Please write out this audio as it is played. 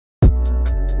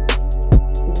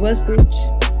was Gooch.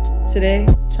 Today,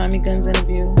 Tommy Guns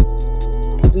interview,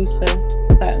 producer,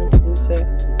 platinum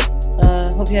producer.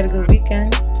 Hope you had a good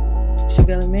weekend. It's your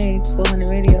girl Amaze, 400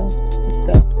 Radio. Let's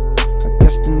go. I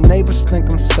guess the neighbors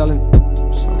think I'm selling.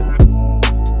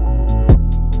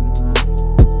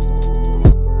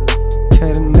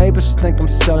 Okay, the neighbors think I'm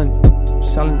selling.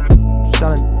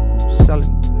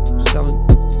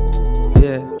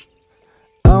 Yeah.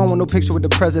 I don't want no picture with the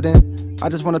president. I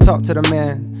just wanna talk to the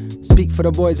man. Speak for the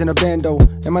boys in a bando.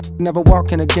 Am I never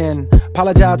walking again?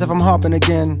 Apologize if I'm hopping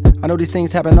again. I know these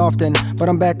things happen often, but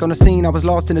I'm back on the scene. I was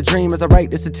lost in a dream as I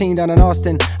write this a teen down in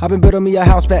Austin. I've been building me a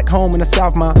house back home in the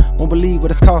South, ma. Won't believe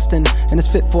what it's costing. And it's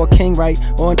fit for a king, right?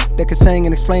 Or a that can sing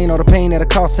and explain all the pain that it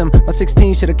cost him. My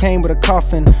 16 should've came with a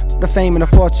coffin. The fame and the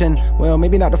fortune. Well,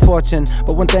 maybe not the fortune,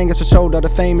 but one thing is for sure, though, the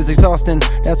fame is exhausting.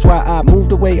 That's why I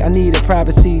moved away. I needed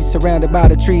privacy, surrounded by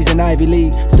the trees in Ivy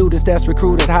League. Students that's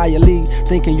recruited higher league,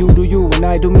 thinking you do you and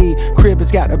I do me. Crib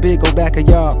has got a big old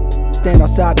backyard. Stand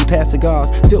outside and pass cigars,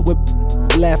 filled with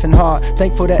laughing hard.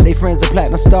 Thankful that they friends a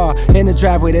platinum star. In the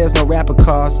driveway there's no rapper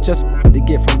cars, just to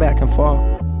get from back and forth.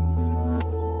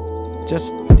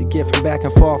 Just to get from back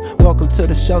and forth. Welcome to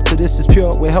the shelter, this is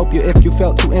pure. We'll help you if you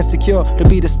felt too insecure to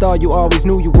be the star you always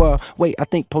knew you were. Wait, I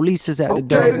think police is at the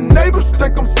door. Okay, the neighbors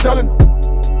think I'm selling.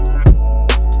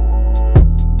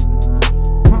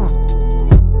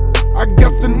 I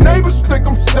guess the neighbors think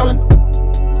I'm selling.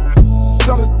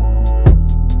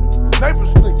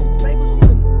 Neighbors think I'm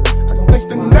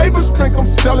the neighbors think I'm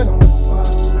selling.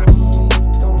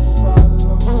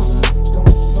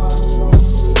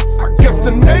 I guess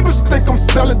the neighbors think I'm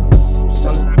selling.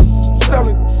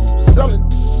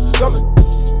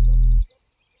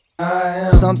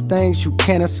 Some things you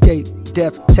can't escape.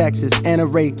 Death, taxes, and a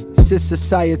rate. It's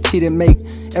society that make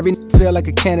every feel like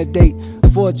a candidate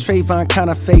for a Trayvon kind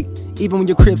of fate. Even when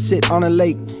your crib sit on a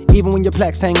lake, even when your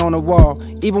plaques hang on a wall,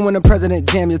 even when the president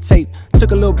jam your tape.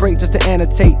 Took a little break just to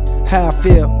annotate how I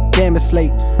feel. Damn, it's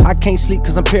late. I can't sleep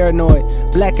cause I'm paranoid.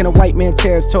 Black in a white man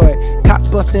territory.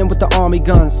 Cops bust in with the army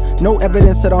guns. No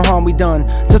evidence of the harm we done.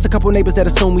 Just a couple neighbors that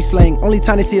assume we slang. Only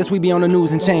time they see us we be on the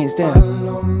news and change. Damn.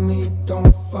 Follow me,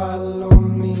 don't follow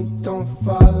me, don't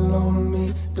follow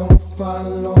me, don't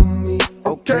follow me.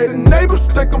 Okay, the neighbors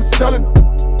think I'm selling.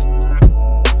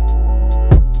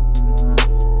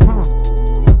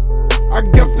 I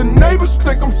guess the neighbors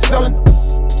think I'm selling.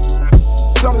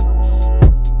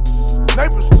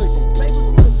 Neighbors think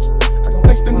I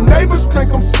guess the neighbors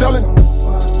think I'm selling.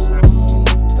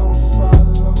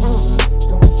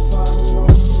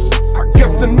 I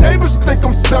guess the neighbors think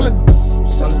I'm selling.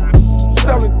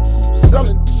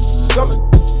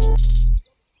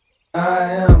 I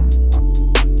am.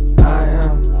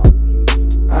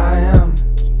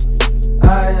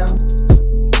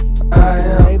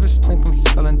 Neighbors think I'm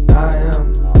selling.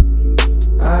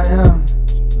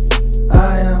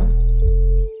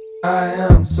 I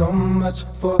am so much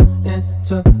for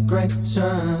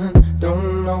integration.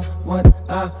 Don't know what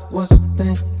I was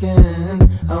thinking.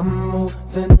 I'm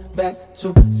moving back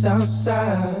to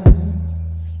Southside.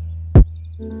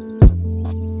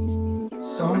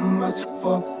 So much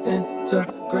for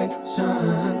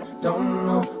integration. Don't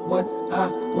know what I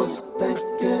was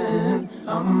thinking.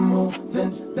 I'm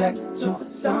moving back to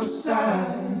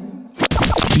Southside.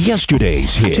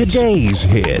 Yesterday's hits, today's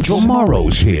hits,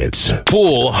 tomorrow's hits.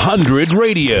 400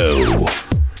 Radio.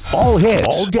 All hits,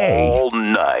 all day, all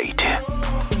night.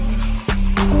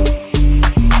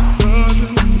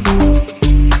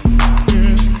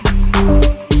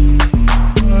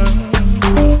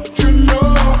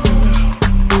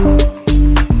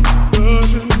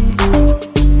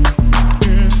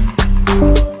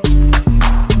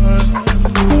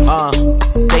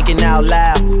 Thinking out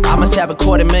loud. I must have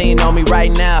 $250,000 on me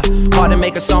right now. Hard to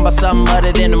make a song about something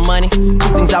other than the money. Two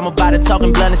things I'm about to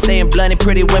talking blunt and staying blunt.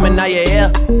 Pretty women, are you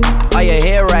here? Are you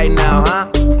here right now, huh?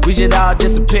 We should all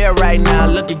disappear right now.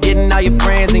 Look, you're getting all your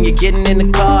friends and you're getting in the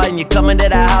car and you're coming to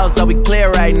the house. Are we clear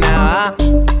right now, huh?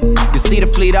 You see the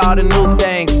fleet, all the new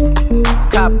things.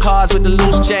 Cop cars with the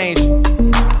loose change.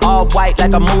 All white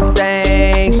like a mood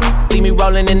things. Leave me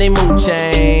rolling in they mood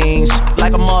change.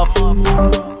 Like a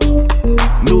motherfucker.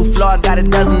 New floor, I got a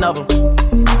dozen of them.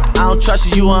 I don't trust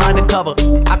you, you are undercover.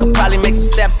 I could probably make some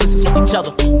stepsisters with each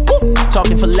other. Woo!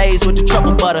 Talking fillets with the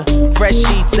truffle butter. Fresh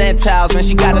sheets and towels, man,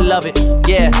 she gotta love it.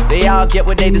 Yeah, they all get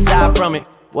what they desire from it.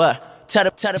 What? Tell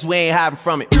us we ain't hiding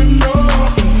from it.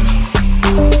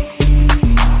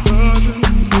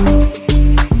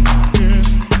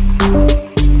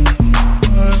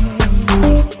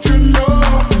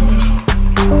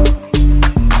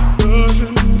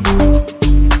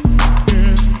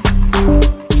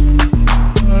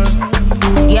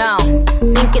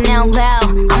 out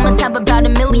loud. I must have about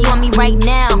 1 million on me right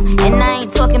now. And I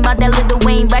ain't talking about that Lil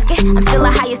Wayne record. I'm still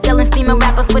a highest selling female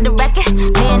rapper for the record.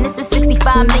 Man, this is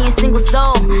 65 million single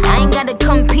soul. I ain't gotta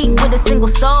compete with a single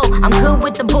soul. I'm good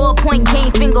with the ballpoint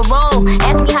game, finger roll.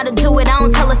 Ask me how to do it, I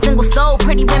don't tell a single soul.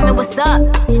 Pretty women, what's up?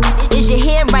 Is your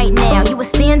hair right now? You a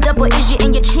stand up or is you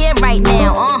in your chair right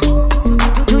now?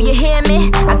 Do you hear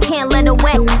me? I can't let a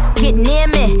wet get near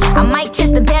me. I might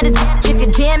kiss the baddest bitch if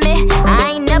you dare me.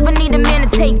 I ain't never need a man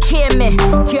to take care of me.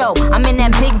 Yo, I'm in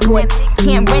that big boy,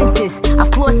 can't rent this. I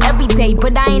floss every day,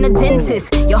 but I ain't a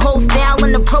dentist. Your whole style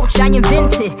and approach I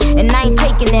invented, and I ain't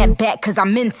taking that back cause I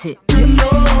meant it.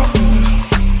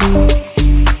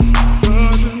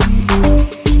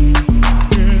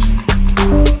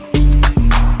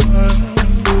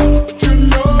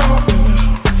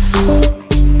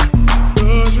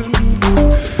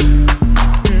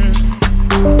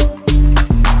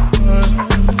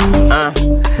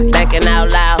 Thinking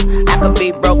out loud, I could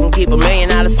be broke and keep $1 million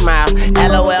smile.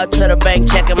 LOL to the bank,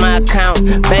 checking my account.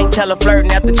 Bank teller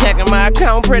flirting after checking my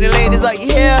account. Pretty ladies, are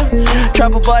you here?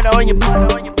 Truffle butter on your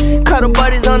cuddle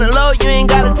buddies on the low. You ain't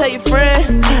gotta tell your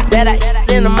friend that I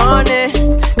eat in the morning.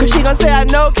 Cause she gon' say I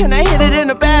know, can I hit it in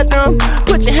the bathroom?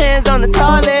 Put your hands on the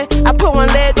toilet. I put one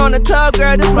leg on the tub,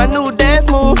 girl, this my new dance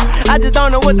move. I just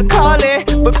don't know what to call it,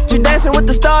 but you dancing with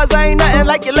the stars, I ain't nothing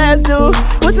like your last dude.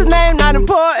 What's his name? Not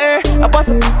important. I bought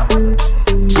some.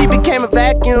 She became a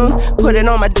vacuum, put it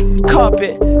on my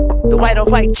carpet. The white on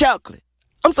white chocolate.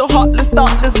 I'm so heartless,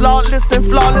 thoughtless, lawless, and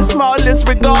flawless, smallest,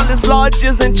 regardless,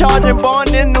 largest, and charging,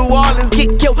 born in New Orleans.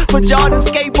 Get killed for Jordan,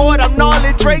 skateboard, I'm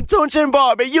gnarly, Drake, Tunch, and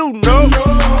Barbie, you know.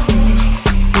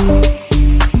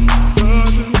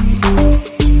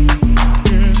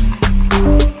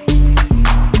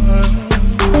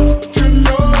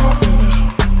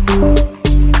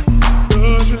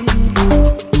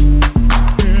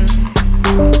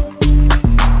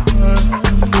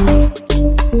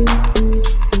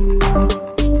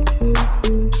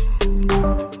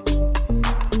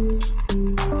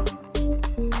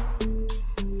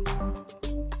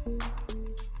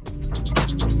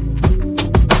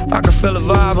 I can feel the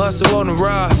vibe, hustle on the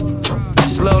ride.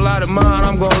 This little light of mine,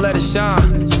 I'm gon' let it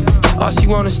shine. All she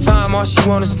want is time, all she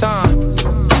want is time.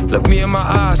 Look me in my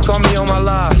eyes, call me on my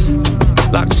lies.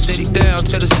 Lock the city down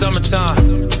till the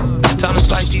summertime. Time to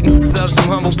slice these n***s up some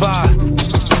humble pie.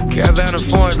 Caravan of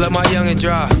foreigns, let my youngin'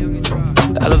 drive.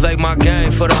 Elevate my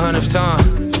game for the 100th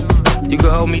time. You can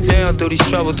hold me down through these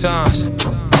troubled times.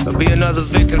 I'll be another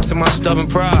victim to my stubborn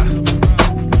pride.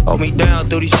 Hold me down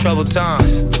through these troubled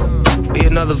times. Be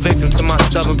another victim to my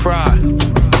stubborn pride.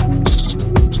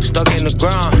 Stuck in the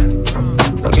grind.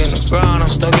 Stuck in the grind, I'm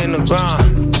stuck in the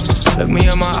grind. Look me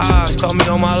in my eyes, call me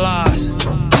on my lies.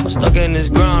 I'm stuck in this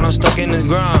grind, I'm stuck in this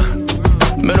grind.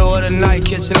 Middle of the night,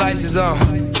 kitchen lights is on.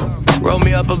 Roll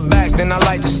me up a back, then I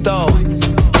light the stove.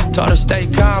 Taught her stay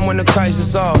calm when the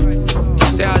crisis on.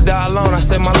 Say I die alone, I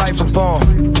set my life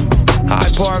upon. High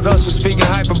Park hustle, speaking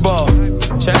hyperbole.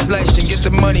 Translation, get the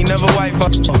money, never wife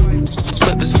up.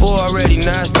 Clip is full already,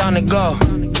 now it's time to go.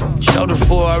 Shoulder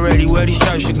full already, where these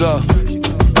shirts should go.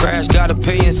 Crash, got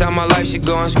opinions, how my life should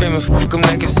go. I'm screaming, fuck them,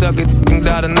 they can suck it,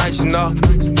 die tonight, you know.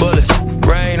 Bullets,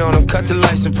 rain on them, cut the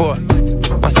life support.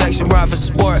 My section ride for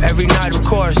sport, every night of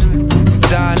course.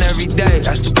 Dying every day,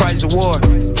 that's the price of war.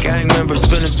 Gang members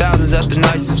spending thousands at the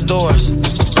nicest stores.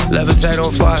 Levitate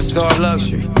on 5-star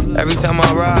luxury. Every time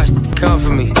I ride, come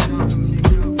for me.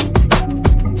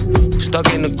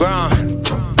 Stuck in the grind.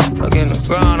 Stuck in the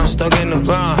grind, I'm stuck in the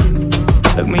grind.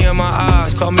 Look me in my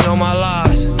eyes, call me on my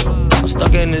lies. I'm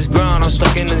stuck in this grind, I'm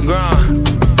stuck in this grind.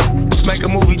 Make a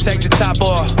movie, take the top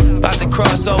off. About to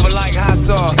cross over like hot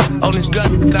sauce. On this gut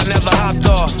that I never hopped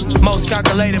off. Most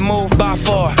calculated move by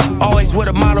far. Always with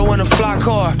a model in a fly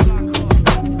car.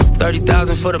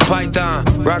 30,000 for the python.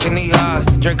 Rockin' knee highs,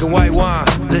 drinking white wine.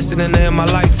 Listening to in my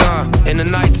lifetime. In the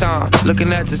nighttime,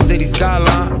 looking at the city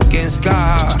skyline. Getting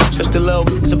sky high. Took the little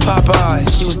to Popeye.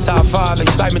 She was top 5.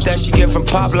 Excitement that she get from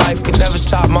pop life could never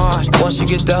top mine. Once you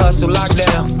get the hustle locked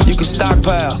down, you can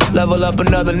stockpile. Level up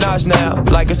another notch now,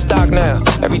 like a stock now.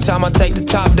 Every time I take the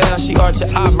top down, she arch her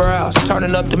eyebrows.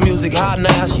 Turning up the music hot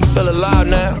now, she feel alive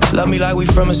now. Love me like we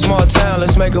from a small town,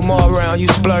 let's make them all round. You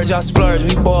splurge, I splurge.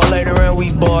 We ball later and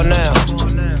we ball now.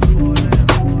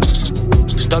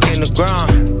 Stuck in the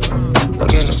grind.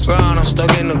 Stuck in the grind, I'm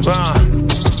stuck in the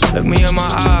grind. Look me in my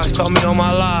eyes, call me on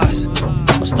my lies.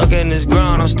 I'm stuck in this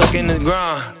grind, I'm stuck in this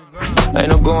grind. Ain't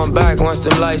no going back once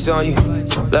the lights on you.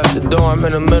 Left the dorm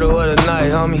in the middle of the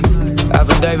night, homie.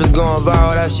 Affidavits going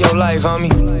viral, that's your life,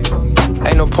 homie.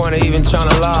 Ain't no point of even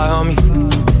tryna lie, homie.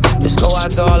 Let's go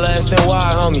out to all the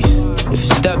SNY homies. If you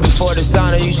step before the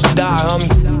sign, you should die, homie.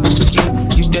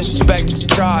 You disrespect the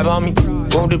tribe, homie.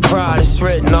 Wounded pride, it's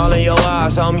written all in your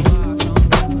eyes, homie.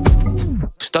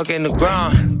 Stuck in the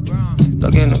ground,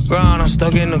 stuck in the ground, I'm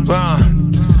stuck in the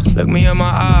ground. Look me in my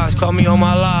eyes, call me on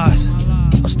my lies.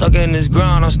 I'm stuck in this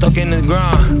ground, I'm stuck in this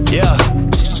ground, yeah.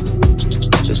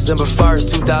 December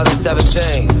 1st,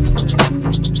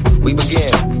 2017. We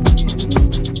begin.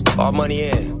 All money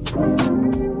in.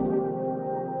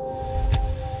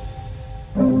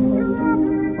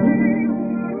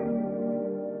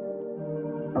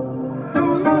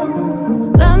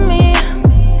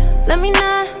 Let me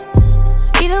not.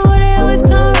 Either way, they always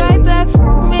come right back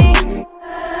for me.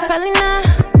 Probably not.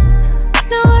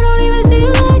 No, I don't even see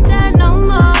you like that no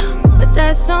more. But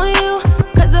that's on you.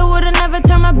 Cause I would've never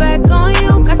turned my back on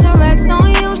you. Got some racks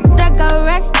on you. I got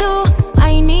racks too.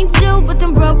 I ain't need you, but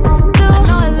them broke do. I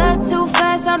know I love too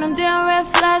fast. All them damn red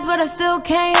flags. But I still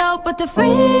can't help but the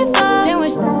free fall. Then when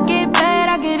shit get bad,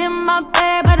 I get in my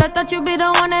bed. But I thought you'd be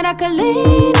the one that I could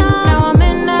lean on. Now I'm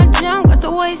in that gym. Got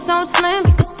the waist on slim.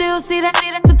 You can still see that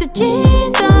with the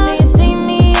jeans on. Then you see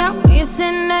me out when you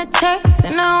send that text.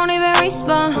 And I don't even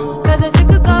respond. Cause it's sick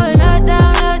of going up,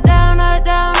 down, up, down, up,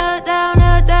 down, up, down,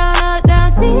 up, down, up,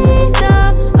 down,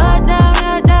 seesaw. Up, down,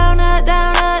 up, down, up,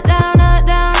 down, up, down, up,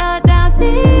 down, up, down,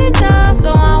 seesaw.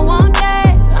 So I want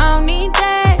that, I don't need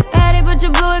that. Had it but you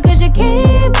blew it cause you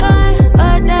keep going.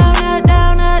 Up, down, up,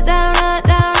 down, up, down, up,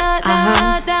 down, up, down,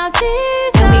 up, down,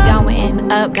 seesaw. And we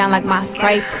going up, down like my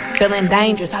scraper. Feeling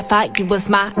dangerous, I thought you was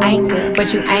my anchor.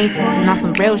 But you ain't, and on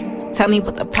some real shit. Tell me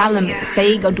what the problem is.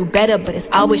 Say you gon' do better, but it's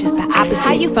always just the opposite.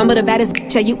 How you fumble the baddest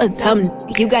bitch? Yeah, you a dumb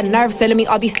nigga. You got nerve telling me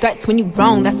all these threats when you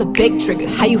wrong. That's a big trigger.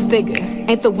 How you figure?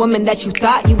 Ain't the woman that you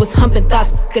thought. You was humping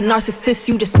thoughts. Fucking narcissist,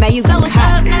 you just made you so what's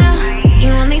up now? You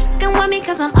only fucking with me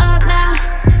cause I'm up now.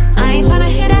 I ain't tryna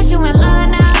hear that you in love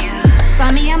now.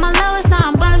 Saw me at my lowest, now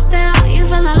I'm bust down. You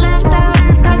feeling left out.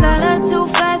 Cause I look too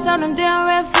fast on them damn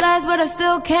red flags. But I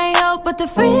still can't help but the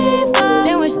free fall.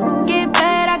 Then when shit get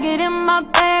bad, I get in my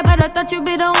bed. But I thought you'd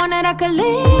be the one that I could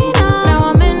lean on. Now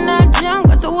I'm in that gym,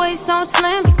 got the waist on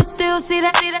slim. You can still see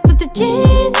that with the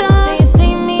jeans on. Then you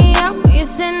see me out when you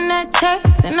send that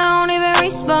text. And I don't even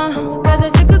respond. Cause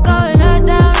it's sick of going up,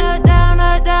 down, up, down,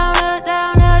 up, down, up,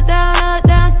 down, up, down, up,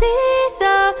 down,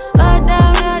 seesaw. Up,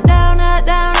 down, up, down, up,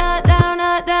 down, up, down,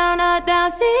 up, down, up,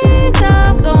 down,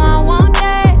 seesaw. So I want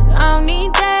that, I don't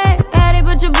need that. Had it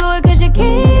but you blew it cause you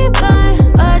keep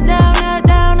going. Up, down, up,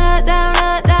 down, up, down,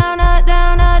 up, down, up,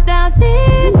 down, up, down,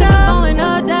 seesaw. Going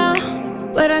up, down.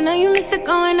 But I know you miss it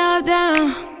going up,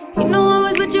 down. You know I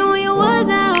was with you when you was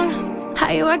down. How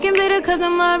you acting bitter cause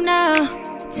I'm up now?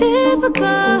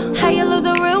 Typical. How you lose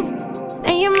a real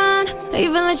and your mind,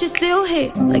 even let you still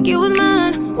hit like you was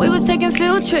mine. We was taking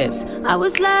field trips, I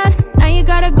was glad. Now you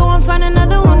gotta go and find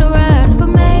another one to ride. But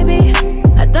maybe,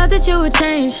 I thought that you would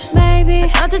change. Maybe, I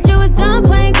thought that you was done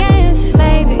playing games.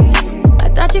 Maybe, I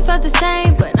thought you felt the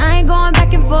same. But I ain't going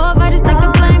back and forth, I just take the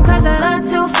blame. Cause I look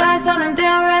too fast on them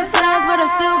damn red flags. But I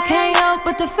still can't help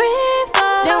but the free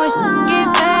fall. Then when shit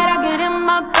get bad, I get in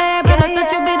my bed. But I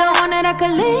thought you'd be the one that I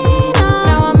could lean on.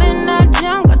 Now I'm in that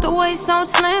gym, got the waist on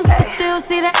slim. You can still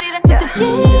see that with the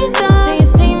jeans on. Then you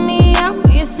see me out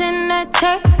when you send that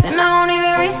text. And I don't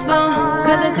even respond.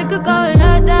 Cause it's sick of going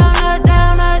up, down, up,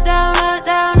 down, up, down, up,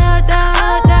 down, up, down,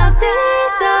 up, down,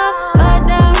 seesaw. Up,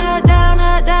 down, up, down,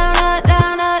 up, down, up,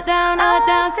 down, up, down, up,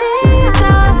 down,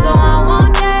 seesaw. So I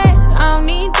want that, I don't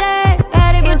need that.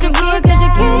 Had it but you blew it cause you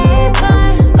keep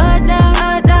going. Up, down,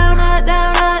 up, down, up,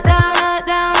 down, up, down, up,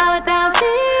 down, up, down,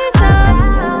 seesaw.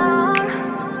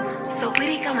 So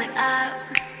we coming up,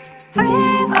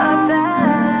 up, down.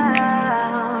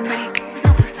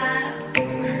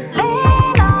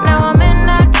 Now I'm in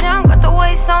that gym, got the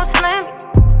waist on slim.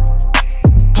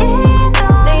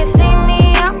 Then you see me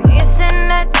out when you send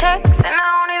that text. And I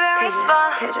don't even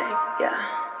respond.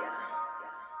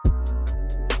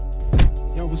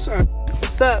 Yo, what's up?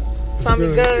 What's up? Tommy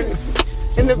Good. Guns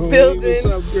in the building. What's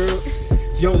up, girl?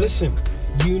 Yo, listen.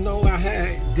 You know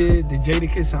I did the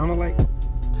Jadakiss sound alike?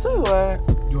 Say what?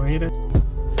 You wanna hear that?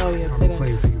 Oh yeah, I'm play gonna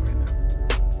play it for you right now.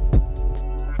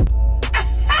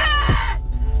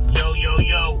 Yo, yo,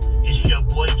 yo, it's your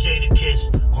boy Jadakiss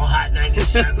on Hot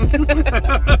 97.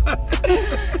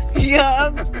 Yeah,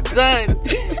 I'm done.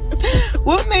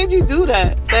 What made you do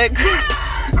that? I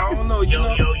don't know.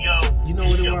 Yo, yo, you know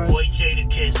it's what it your was? boy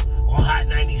Jadakiss on Hot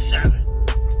 97.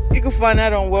 You can find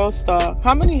that on WorldStar.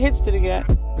 How many hits did it get?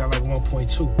 Got like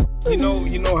 1.2.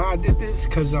 You know how I did this?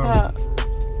 Cause I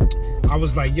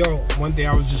was like, yo, one day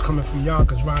I was just coming from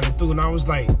Yonkers riding through, and I was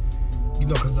like, you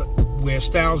know, cause where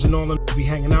Styles and all them be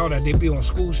hanging out at. They be on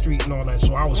School Street and all that.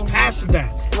 So I was passing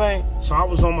that. Right. So I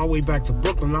was on my way back to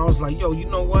Brooklyn. And I was like, yo, you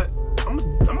know what? I'm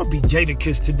gonna be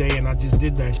Jadakiss today, and I just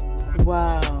did that.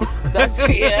 Wow. That's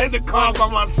in the car by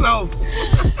myself.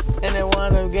 And then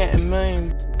wound up getting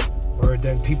millions. Or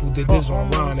then people did this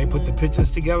online. They put the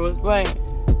pictures together. Right.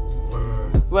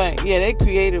 Right. Yeah, they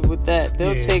creative with that.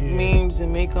 They'll take memes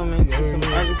and make them into some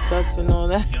other stuff and all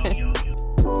that.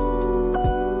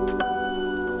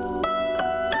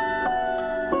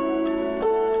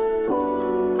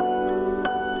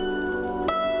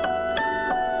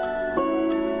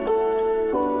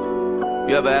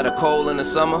 You ever had a cold in the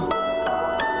summer?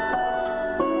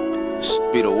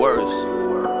 It be the worst.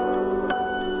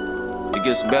 It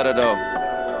gets better though.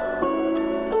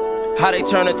 How they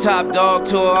turn a top dog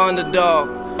to an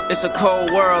underdog. It's a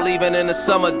cold world even in the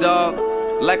summer, dog.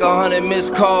 Like 100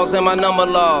 missed calls in my number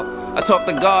log. I talk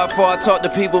to God before I talk to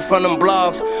people from them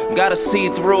blogs. Gotta see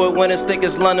through it when it's thick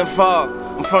as London fog.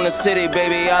 I'm from the city,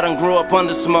 baby, I done grew up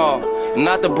under small.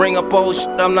 Not to bring up old shit,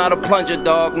 I'm not a plunger,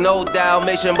 dog. No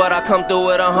Dalmatian, but I come through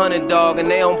with 100, dog.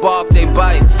 And they don't bark, they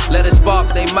bite. Let it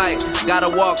spark, they might. Gotta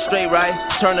walk straight, right?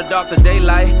 Turn the dark to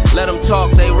daylight. Let them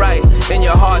talk, they right. In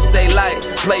your heart, stay light.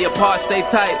 Play your part, stay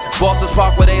tight. Bosses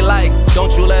park where they like.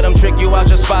 Don't you let them trick you out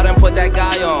your spot and put that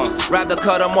guy on. Rather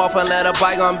cut them off and let a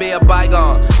bygone be a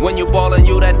bygone. When you ballin',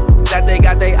 you that they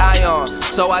got they eye on.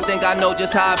 So I think I know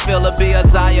just how I feel to be a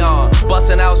Zion.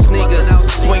 Bustin' out sneakers,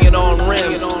 swinging on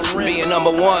rims. Being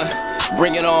number one,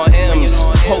 bringing on M's.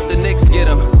 Hope the Knicks get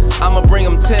him, I'ma bring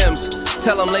him Timbs.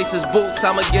 Tell him lace his boots,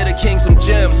 I'ma get a king some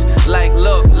gems. Like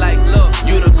look,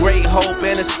 you the great hope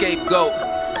and a scapegoat.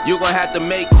 You gon' have to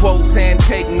make quotes and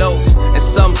take notes. And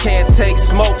some can't take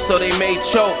smoke, so they may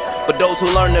choke. But those who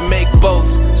learn to make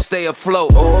boats, stay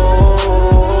afloat.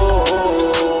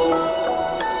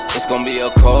 It's gonna be a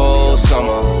cold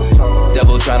summer.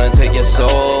 Devil tryna take your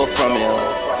soul from you.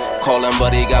 Call him,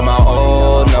 but he got my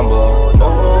old number.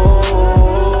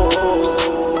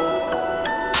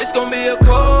 It's gonna be a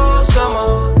cold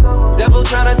summer. Devil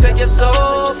tryna take your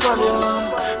soul from you.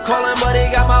 Call him, but he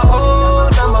got my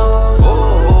old number.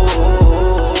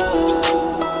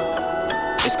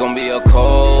 It's gonna be a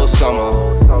cold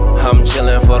summer. I'm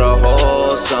chillin' for the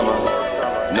whole summer.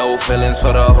 No feelings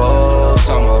for the whole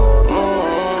summer.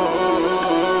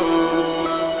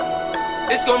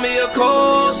 It's gonna be a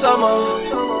cold summer.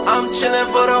 I'm chillin'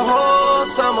 for the whole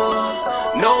summer.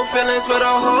 No feelings for the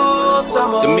whole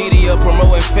summer. The media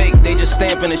promoting fake, they just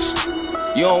stamping this shit.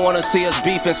 You don't wanna see us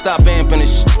beefing, stop amping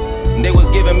this shit. They was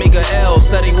giving me a L,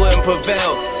 said he wouldn't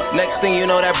prevail. Next thing you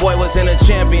know, that boy was in a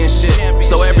championship.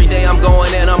 So every day I'm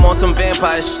going in, I'm on some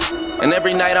vampire shit. And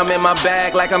every night I'm in my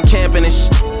bag like I'm camping and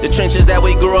shit. The trenches that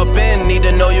we grew up in, need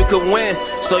to know you could win.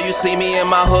 So you see me in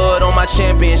my hood on my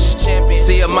championship.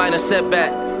 See a minor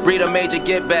setback, breed a major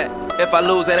get back. If I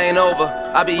lose, it ain't over,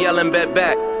 I be yelling bet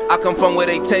back. I come from where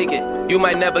they take it, you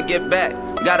might never get back.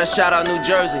 Gotta shout out New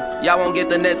Jersey, y'all won't get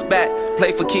the Nets back.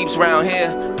 Play for keeps round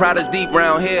here, pride is deep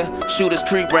round here. Shooters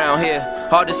creep round here,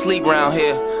 hard to sleep round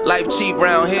here. Life cheap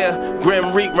round here,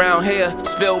 grim reap round here.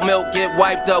 Spilled milk, get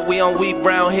wiped up, we don't weep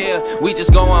round here. We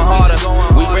just going harder,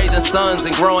 we raising sons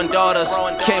and growing daughters.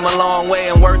 Came a long way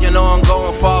and working on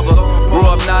going farther. Grew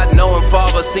up not knowing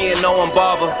father, seeing no one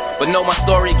bother. But know my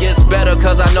story gets better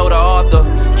cause I know the author.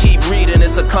 Keep reading,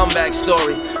 it's a comeback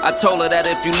story. I told her that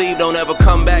if you leave, don't ever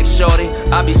come back, shorty.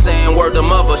 I be saying word to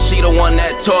mother, she the one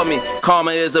that taught me.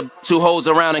 Karma is a two hoes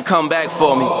around and come back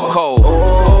for me. Cold.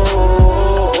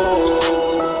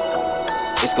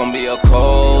 It's gonna be a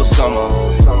cold summer.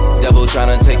 Devil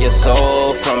tryna take your soul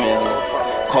from you.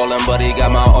 Call him, but he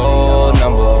got my old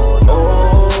number.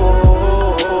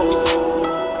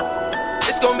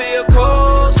 It's gonna be a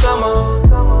cold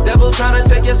summer. Devil tryna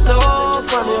take your soul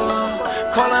from you.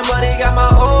 Call him, but he got my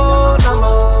old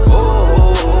number.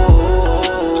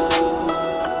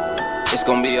 It's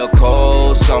gonna be a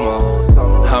cold summer.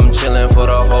 I'm chillin' for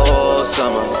the whole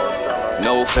summer.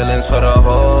 No feelings for the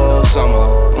whole summer.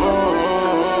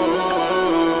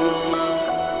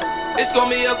 It's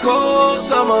gonna be a cold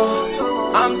summer.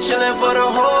 I'm chillin' for the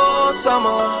whole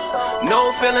summer.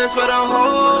 No feelings for the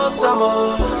whole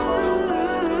summer.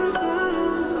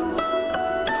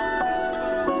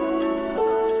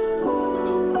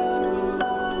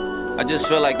 I just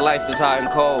feel like life is hot and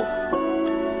cold.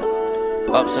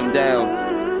 Ups and downs,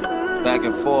 back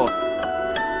and forth,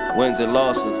 wins and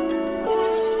losses.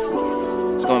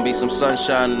 It's gonna be some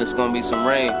sunshine and it's gonna be some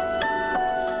rain.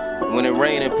 When it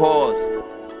rains, it pours.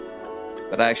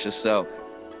 But ask yourself,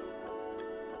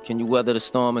 can you weather the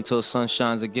storm until the sun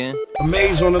shines again?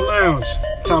 Amaze on the lounge,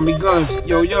 Tommy Guns,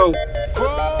 yo.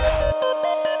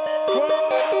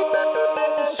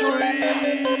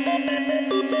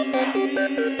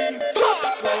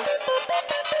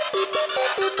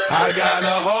 I got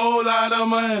a whole lot of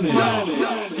money.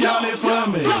 Y'all it for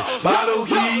me. Bottle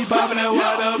keep popping that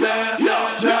water bag.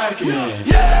 Jacking.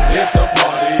 It's a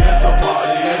party, it's a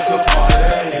party, it's a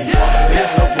party.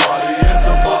 It's a party, it's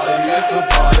a party, it's a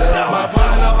party. My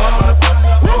partner on the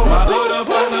my other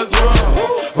partner drum.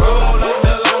 Roll up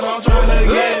the line, I'm trying to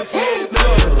get it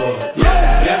done.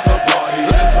 It's a party,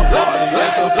 it's a party,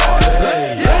 it's a party.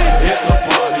 It's a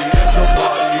party, it's a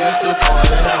party, it's a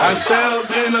party. I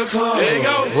stepped in the club,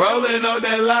 rolling up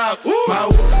that loud. My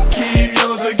keep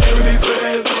your security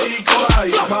says be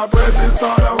quiet. My presence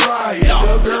start a riot.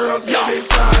 The girls get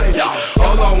excited.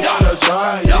 Hold on, wanna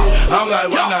try it. I'm like,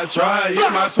 why not try it?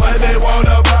 My sweat they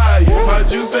wanna buy it. My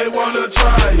juice they wanna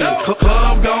try it.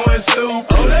 Club going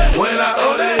stupid when I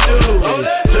they do it.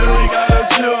 Jury gotta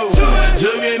choose.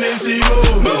 Jugging and she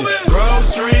moving. Grove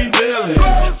Street dealing.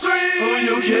 Who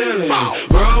you killing?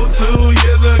 Bro, 2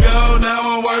 years ago, now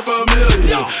I'm worth $1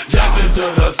 million. Jumping to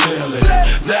the ceiling.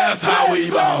 That's how we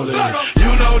ballin'.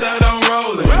 You know that I'm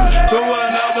rolling to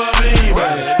another beat,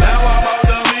 right? Now I'm out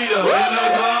the meter in the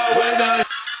club with the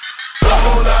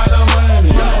whole lot of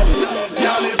money.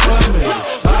 Y'all it for me.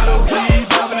 Bottle keep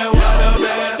popping that water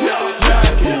bag.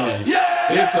 Jacking.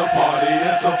 It's a party,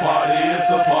 it's a party,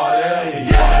 it's a party.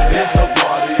 It's a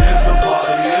party, it's a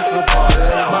party, it's a party.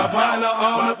 My partner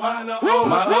on the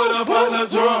my other partner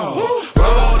drum.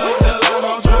 Roll up the line,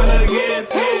 I'm trying to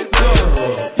get it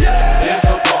done. It's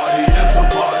a party, it's a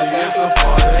party, it's a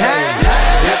party.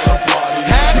 It's a party,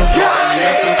 it's a party,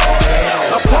 it's a party.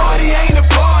 A party ain't a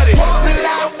party till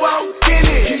I walk in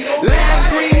it. Lime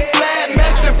green flag,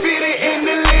 master fitted in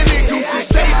the linen. Gucci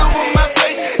shades over my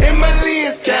face and my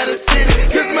lens kinda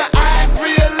tinted. Cause my eyes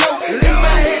real low and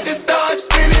my head just starts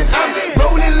spinning. I'm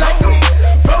rolling like a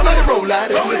roll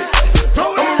out of it.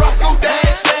 I'm a Roscoe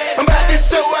Dash. I'm about to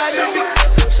show out in this.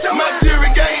 My jury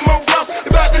game on Ross.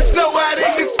 About to snow out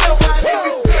in this.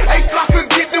 Hey, flocker,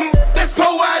 get them. Let's pour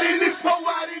out in this.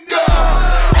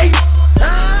 Hey,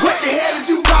 what the hell is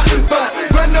you talking for?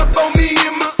 Run up on me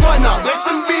in my spot now. There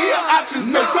shouldn't be an option.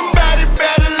 So somebody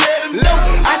better let him know.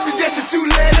 I suggest that you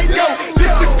let it go.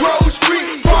 This a Grove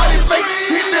Street party fake.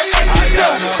 Hit the exit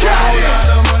door. Got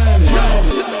it.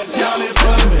 Y'all it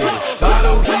for me.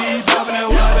 Bottle keep popping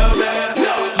that water bag.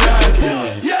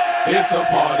 Jacking. It's a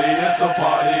party, it's a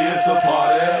party, it's a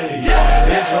party.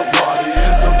 It's a party,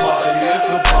 it's a party, it's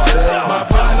a party. My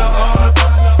partner on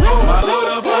my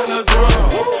other partner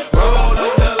drum. Roll up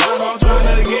the line, I'm trying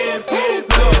to get it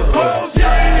done.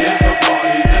 It's a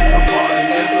party, it's a party,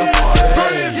 it's a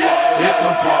party. It's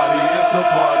a party, it's a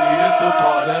party, it's a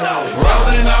party.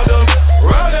 Rolling out the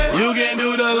you can do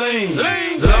the lean.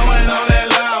 Blowing on that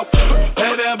loud.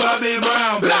 Hey, that Bobby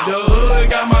Brown back. The hood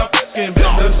got my fucking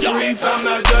back. The streets, I'm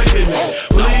not joking it.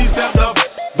 Please step the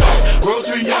back.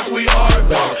 Grocery, yes, we are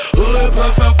back. Hood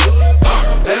plus up.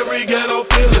 Every ghetto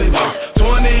feeling us.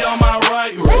 20 on my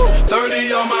right wrist,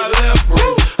 30 on my left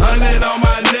wrist, 100 on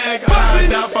my neck. I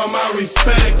die for my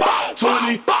respect.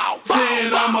 20,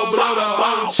 10, I'ma blow the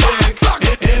whole check.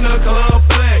 In the club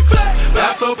flex,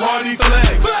 after party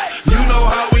flex. You know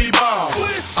how we ball.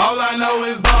 All I know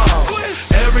is ball.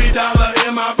 Every dollar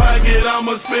in my pocket,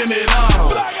 I'ma spend it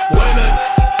all. When the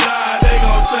die, they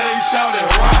gon' say, shout it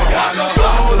right. Got a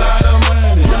whole lot of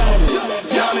money.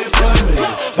 Y'all it for me.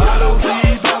 Bottle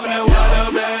keep popping that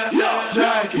water bag.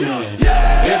 Jacking.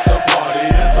 It's a party,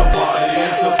 it's a party,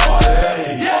 it's a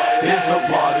party. It's a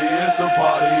party, it's a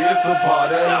party, it's a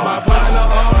party. My partner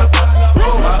on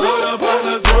my other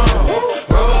partner drum.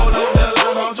 Roll up the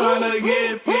line, I'm trying to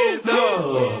get it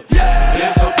done.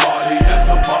 It's a party, it's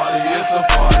a party, it's a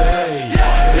party.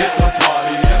 It's a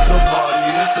party, it's a party,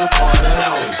 it's a party.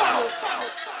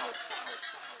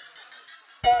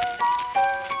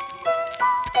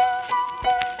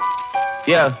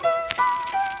 Yeah.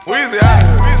 Weezy,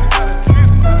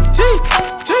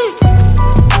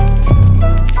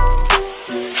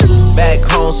 Back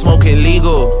home smoking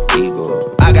legal.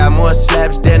 I got more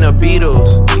slaps than the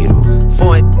Beatles.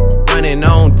 Foreign running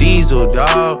on diesel,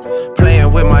 dawg.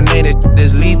 Playing with my name,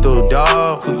 this lethal,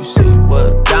 dawg. Who you say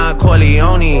what? Don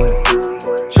Corleone.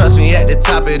 Trust me, at the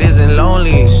top it isn't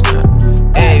lonely.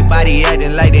 Everybody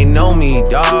acting like they know me,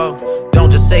 dawg. Don't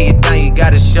just say it down, you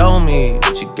gotta show me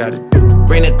what you gotta do.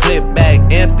 Bring the clip back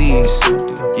empties.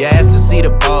 You asked to see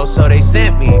the ball, so they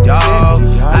sent me, dawg.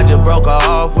 I just broke her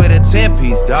off with a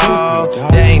 10-piece, dawg.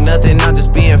 There ain't nothing, I'm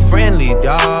just being friendly,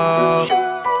 dawg.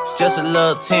 It's just a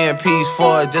little 10-piece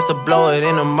for it, just to blow it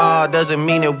in the mall. Doesn't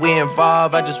mean that we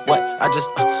involved. I just put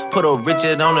a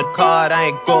Richard on the card. I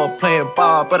ain't going playing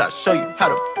ball, but I'll show you how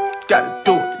to gotta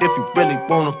do it if you really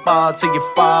wanna ball till you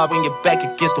fall when you're back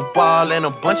against the wall. And a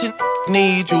bunch of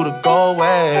need you to go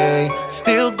away.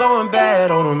 Still going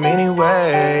bad on them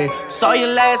anyway. Saw you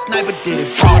last night but did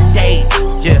it broad day.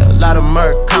 Yeah, a lot of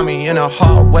murk caught me in a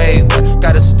hard way, but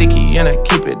got a sticky and I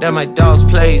keep it at my dog's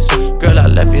place. Girl, I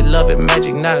left you love it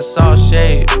magic, not it's all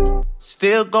shade.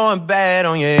 Still going bad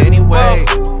on you anyway.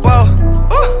 Whoa,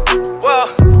 whoa,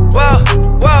 whoa,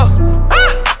 whoa.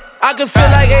 I can feel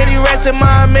like 80 rats in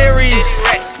my Marys.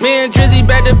 Me and Drizzy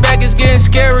back to back, it's getting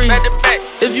scary.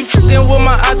 If you fucking with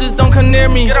my eyes, just don't come near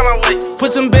me. Get out my way.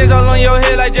 Put some bins all on your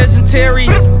head like Justin Terry.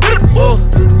 Whoa.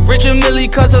 Richard Millie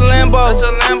cuss a Lambo.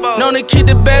 Known to keep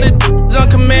the better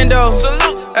on commando.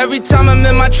 Every time I'm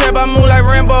in my trap, I move like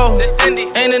Rambo.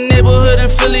 Ain't a neighborhood in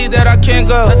Philly that I can't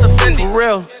go. For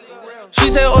real. She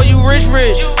said, oh, you rich.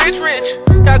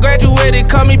 I graduated,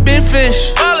 call me Big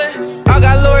Fish. I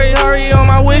got Lori Harvey on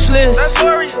my wish list.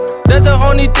 That's the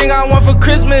only thing I want for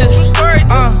Christmas.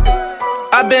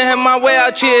 I been had my way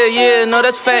out here, yeah, no,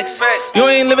 that's facts. You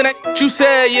ain't living that you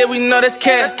said, yeah, we know that's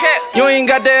cat. You ain't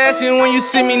got the ass in when you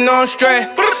see me, no, I'm straight.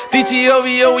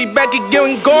 DTOVO, we back again,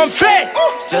 we going back.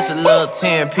 Just a little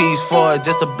 10-piece for it,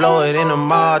 just to blow it in the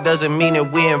mall. Doesn't mean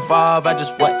that we involved. I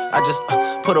just put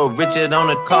a Richard on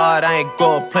the card. I ain't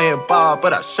go playing ball,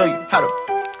 but I'll show you how to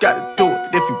gotta do it.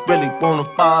 If you really wanna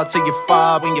fall till you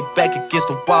fall when you're back against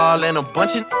the wall. And a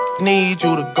bunch of need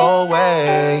you to go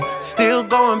away. Still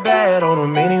going bad on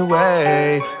them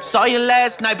anyway. Saw you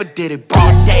last night but did it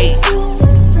broad day.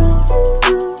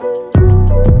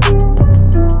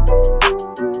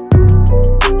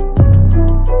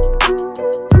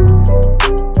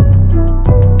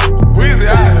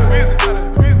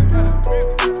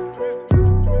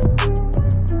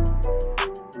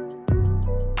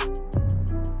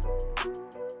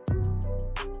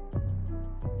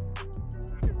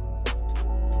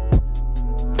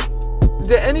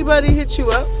 Did anybody hit you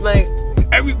up? Like,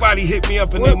 everybody hit me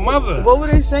up and their mother. What were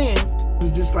they saying? It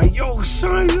was just like, yo,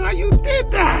 son, how you did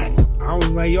that? I was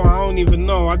like, yo, I don't even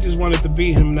know. I just wanted to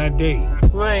be him that day.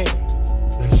 Right.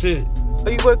 That's it.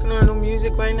 Are you working on new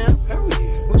music right now? Hell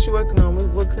yeah. What you working on?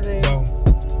 What could they?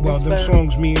 Well, them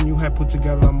songs me and you had put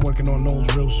together, I'm working on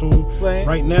those real soon.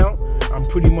 Right now, I'm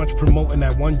pretty much promoting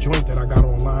that one joint that I got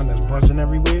online that's buzzing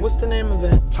everywhere. What's the name of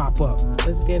it? Top Up.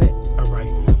 Let's get it. All right.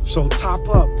 So Top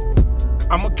Up,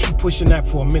 I'm going to keep pushing that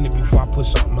for a minute before I put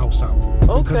something else out.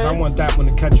 Okay. Because I want that one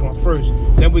to catch on first.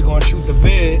 Then we're going to shoot the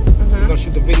vid. We're going to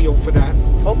shoot the video for that.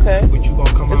 Okay. Which you going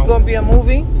to come out. It's going to be a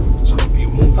movie? It's going to be a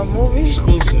movie. A movie?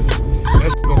 Exclusives.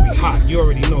 That's going to be hot. You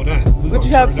already know that. What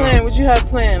you have planned? What you have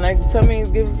planned? Like, tell me,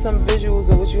 give me some visuals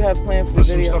of what you have planned for the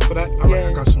video. Some stuff for that?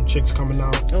 I got some chicks coming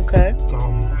out. Okay.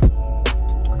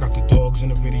 I got the dogs in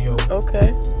the video.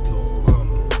 Okay.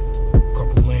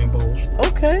 Couple Lambos.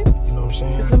 Okay. You know what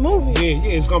I'm saying? It's a movie.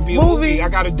 Yeah, it's gonna be a movie. I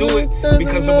gotta do it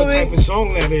because of what type of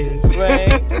song that is. Right.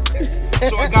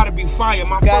 So it gotta be fire.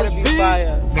 My first vid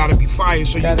gotta be fire.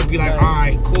 So you can be like, all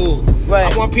right, cool.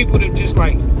 Right. I want people to just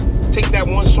like take that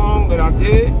one song that I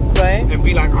did, right, and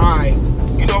be like, all right,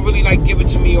 you know, really like give it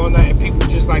to me on that, and people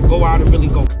just like go out and really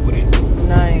go with it.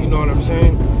 Nice. You know what I'm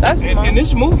saying? That's and, and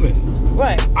it's moving.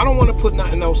 Right. I don't want to put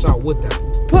nothing else out with that.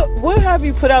 What have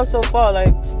you put out so far?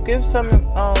 Like, give some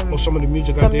some of the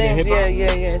music I did names. in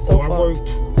hip-hop. Yeah. So far. I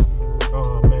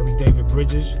worked Mary David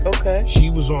Bridges. Okay. She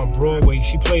was on Broadway.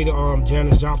 She played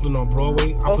Janis Joplin on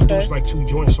Broadway. I produced like 2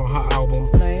 joints on her album.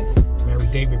 Nice. Mary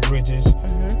David Bridges.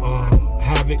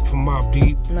 Havoc from Mobb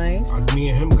Deep. Nice. Me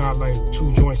and him got like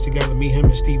 2 joints together. Me, him,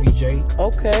 and Stevie J.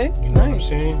 Okay. You know what I'm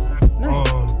saying?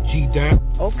 Nice. G-Dap.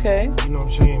 Okay. You know what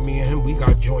I'm saying? Me and him, we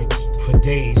got joints for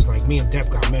days. Like me and Depp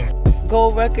got mad.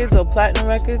 Gold records or platinum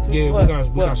records? Yeah, we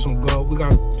got some gold. We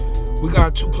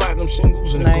got 2 platinum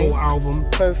singles and a gold album.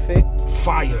 Perfect.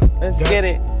 Fire. Let's get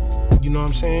it. You know what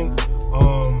I'm saying?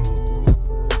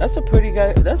 That's a pretty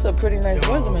nice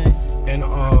resume. And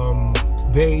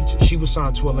Beige, she was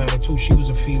signed to Atlanta too. She was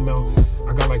a female.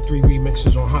 I got like 3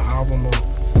 remixes on her album.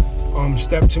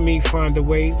 Step to Me, Find a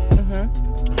Way.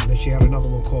 And then she had another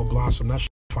one called Blossom. That's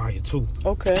fire too.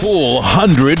 Okay. Full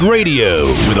 100 Radio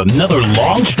with another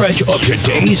long stretch of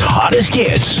today's hottest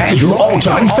hits and your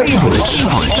all-time favorites.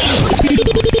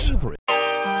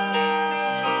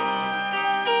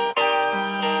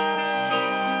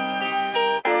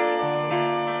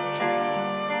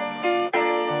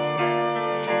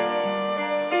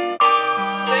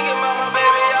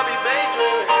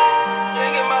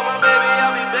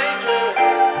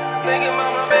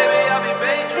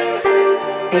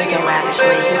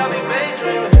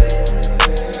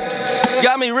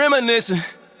 Got me reminiscing.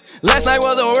 Last night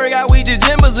was a workout, we did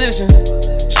gym position.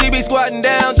 She be squatting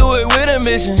down, do it with a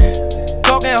mission.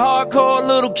 Talking hardcore,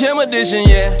 little Kim edition,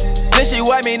 yeah. Then she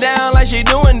wipe me down like she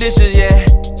doing dishes, yeah.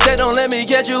 Said don't let me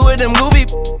catch you with them goofy,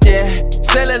 yeah.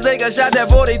 Said let's take a shot, that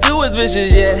 42 is vicious,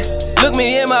 yeah. Look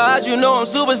me in my eyes, you know I'm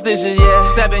superstitious, yeah.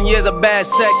 7 years of bad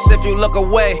sex if you look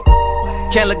away.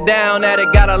 Can't look down at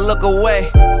it, gotta look away.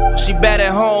 She bad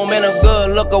at home and a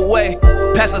good look away.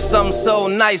 Pass her something so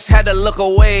nice, had to look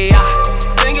away.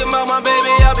 Thinking about my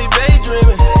baby, I be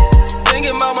daydreaming.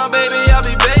 Thinking about my baby, I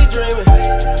be daydreaming.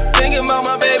 Thinking about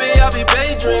my baby, I be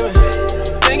daydreaming.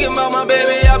 Thinking about my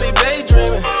baby, I be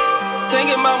daydreaming.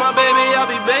 Thinking about my baby, I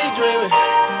be daydreaming.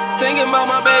 Thinking about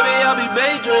my baby, I be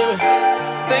daydreaming.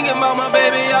 Thinking about my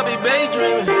baby, I be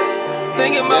daydreaming.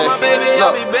 Thinking about my baby,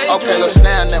 I be daydreaming. Okay, look,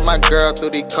 staring at my girl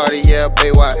through the Cartier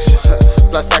Baywatch.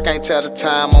 Plus, I can't tell the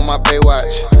time on my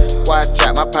Baywatch. Watch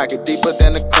out, my pocket deeper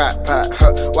than a crock pot.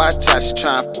 Watch out, she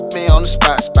tryna f me on the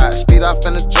spot. Speed off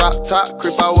in the drop top,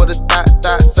 creep out with a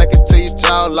dot. Suck it till your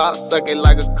jaw lock, suck it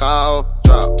like a cough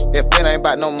drop. If it ain't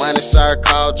about no money, sorry,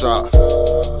 call drop.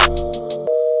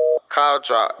 Call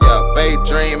drop, yeah, babe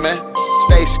dreaming,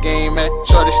 stay scheming,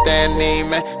 shorty stand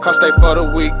neeming, cause stay for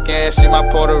the weekend, she my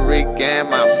Puerto Rican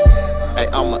mama. Hey,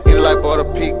 I'ma eat it like butter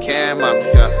pecan mama,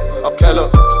 yeah. Okay,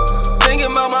 look.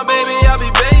 Thinking about my baby, I be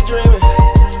daydreaming.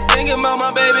 Thinking about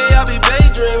my baby, I be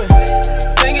daydreaming.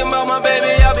 Thinking about my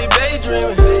baby, I be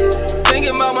daydreaming.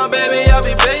 Thinking about my baby, I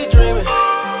be daydreaming.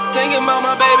 Thinking about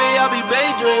my baby, I be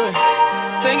daydreaming.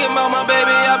 Thinking about my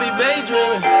baby, I be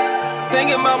daydreaming.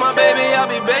 Thinking about my baby, I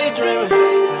be daydreaming.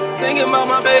 Thinking about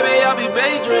my baby, I be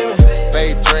daydreaming.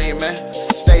 Daydreaming,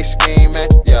 stay scheming,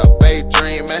 yeah,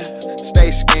 daydreaming,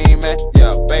 stay scheming,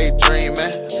 yeah,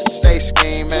 daydreaming, stay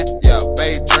scheming, yeah,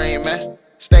 daydreaming,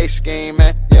 stay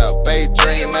scheming, yeah,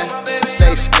 daydreaming,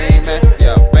 stay scheming,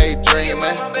 yeah,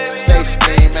 daydreaming, stay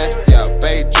scheming, yeah,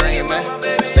 daydreaming,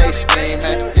 stay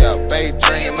scheming, yeah,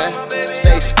 daydreaming,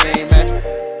 stay scheming.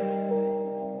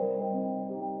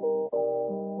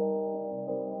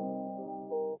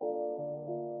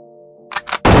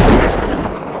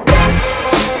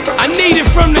 I need it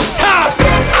from the top.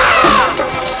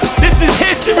 This is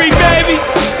history, baby.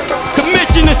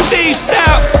 Commissioner Steve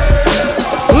Stout,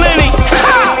 Lenny,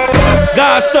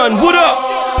 Godson, what up?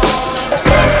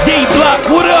 D Block,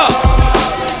 what up?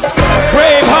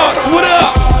 Bravehearts, what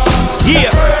up?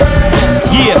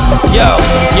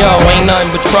 Yo, ain't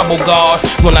nothing but trouble, God.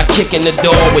 When I kick in the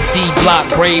door with D Block,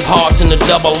 Bravehearts, and the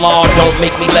double R. Don't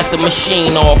make me let the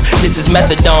machine off. This is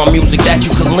methadone music that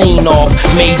you can lean off.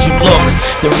 Made you look,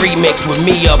 the remix with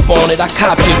me up on it. I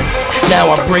copped you. Now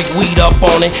I break weed up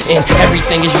on it, and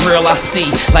everything is real I see.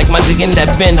 Like my jiggin'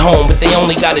 that been home, but they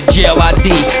only got a jail ID.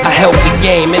 I helped the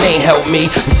game, it ain't helped me.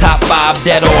 I'm top 5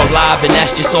 dead or alive, and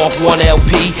that's just off 1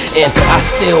 LP. And I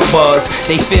still buzz,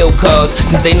 they feel cuz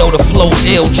they know the flow's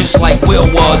ill, just like Will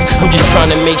was. I'm just trying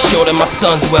to make sure that my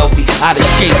son's wealthy. Out of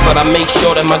shape, but I make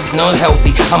sure that my son's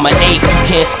healthy. I'm an ape, you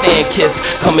can't stand Kiss.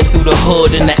 Coming through the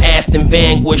hood in the Aston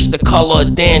Vanquish, the color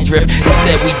of dandruff. They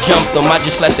said we jumped them, I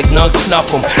just let the gun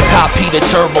snuff them. Copy the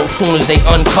turbo soon as they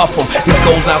uncuff them. This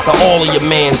goes out to all of your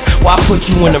mans. Why put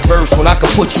you in the verse when I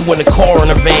could put you in the car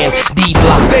in a van? D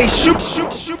Block. They shoot.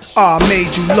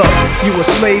 Made you look. You a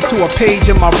slave to a page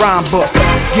in my rhyme book.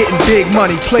 Getting big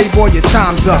money, playboy, your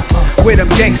time's up. Where them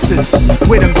gangsters,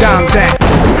 where them dimes at?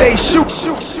 They shoot.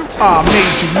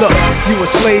 Made you look. You a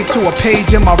slave to a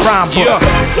page in my rhyme book.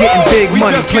 Getting big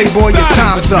money, playboy, your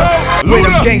time's up. Where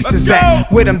them gangsters at?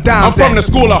 Where them dimes at? I'm from the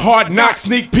school of hard knocks,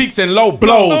 sneak peeks, and low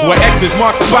blows. Where X's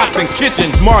mark spots and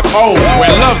kitchens mark O's.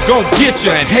 Where love's gon' get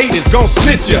ya and hate is gon'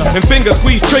 snitch ya. And finger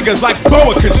squeeze triggers like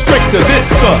boa constrictors.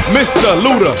 It's the Mr.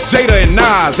 Luda, Jada, and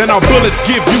Nas. And our bullets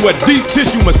give you a deep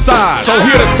tissue massage. So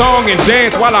hear the song and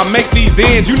dance while I make these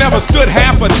ends. You never stood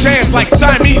half a chance like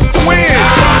Siamese twins.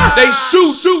 They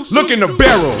shoot. Look in the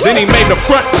barrel. Then he made the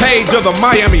front page of the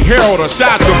Miami Herald or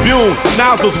Chi Tribune.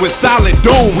 Nozzles with solid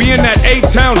doom. We in that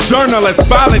A-Town journal as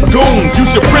violent goons. You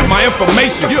should print my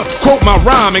information, quote my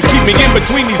rhyme, and keep me in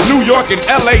between these New York and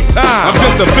LA times. I'm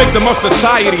just a victim of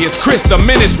society. It's Chris the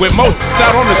Menace with most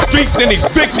out on the streets than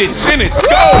evicted tenants.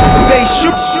 Go! They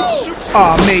shoot.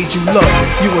 Made you look.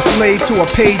 You a slave to a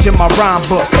page in my rhyme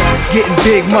book. Getting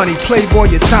big money,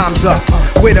 playboy, your time's up.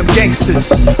 Where them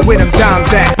gangsters, where them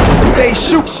dimes at? They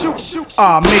shoot.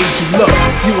 Made you look.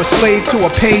 You a slave to a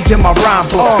page in my rhyme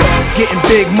book. Getting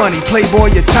big money,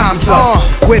 playboy, your time's up.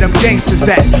 Where them gangsters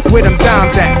at? Where them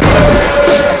dimes at?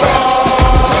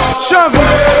 Jungle,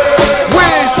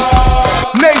 Wiz,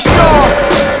 Nation.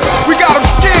 We got them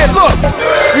scared, look.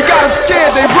 We got them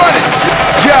scared, they running.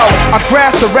 Yo. I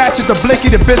grasp the ratchet, the blicky,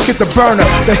 the biscuit, the burner,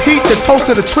 the heat, the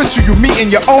toaster, the twister, you meet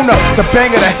in your owner, the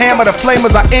banger, the hammer, the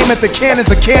flamers. I aim at the cannons,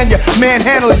 I can ya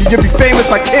manhandle you, you'll be famous,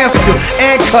 I cancel you.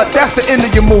 And cut, that's the end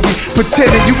of your movie.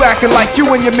 Pretending you acting like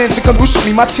you and your men to come whoosh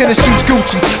me. My tennis shoes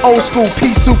Gucci, old school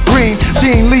pea soup green,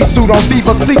 Jean Lee suit on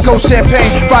Viva Clico champagne.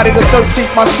 Friday the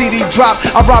 13th, my CD drop.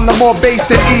 I rhyme the more bass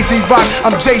than Easy Rock.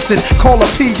 I'm Jason, call a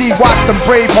PD, watch them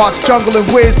Bravehearts, Jungle and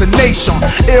Wiz and Nation.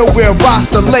 Illware,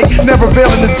 Rasta Lake, never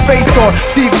veiling his face on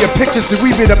TV or pictures, so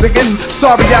we been up again.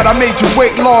 Sorry that I made you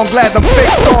wait long, glad them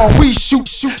fakes gone. We shoot,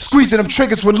 squeezing them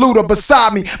triggers with Luda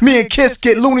beside me. Me and Kiss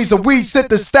get loonies and we sit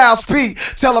the style speed.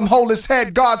 Tell him hold his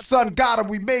head, God's son got him.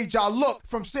 We made y'all look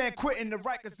from San Quentin to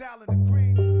Rikers Island to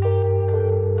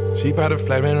Green. She bout to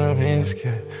fly me no winds,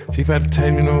 cat. She bout to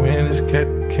take me no winds, cat.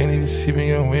 Can't even see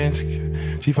me on winds,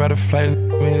 cat. She bout to fly me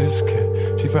no winds,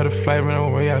 cat. She bout to fly me no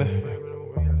way out of here.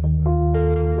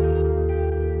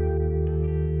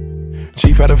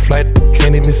 She bout to fly,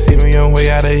 can't even see me on way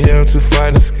out of here. I'm too far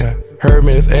in the sky. Heard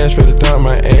me, it's ash for the dump,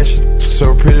 my ash.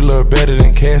 So pretty, little better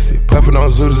than Cassie. Puffin' on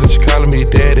Zooters and she calling me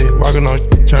daddy. Walking on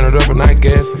turn it up and not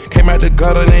gassing. Came out the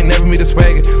gutter and ain't never me the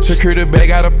swagger. Secure the bag,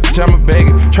 got a bitch, I'm a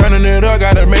bagger. Turning it up,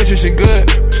 gotta make sure she good.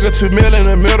 Got 2 mil in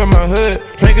the middle of my hood.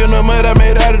 Drinking the mud I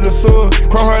made out of the sewer.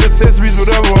 Chrome heart accessories,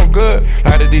 whatever, I'm good. A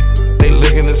lot of these they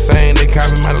looking the same. They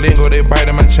copy my lingo, they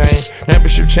biting my chain.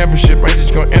 Championship, ain't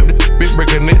just gon' empty. Big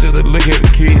breaker niggas to look at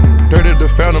the kid. Dirty the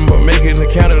fountain, but making the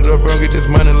counter up. Bro, get this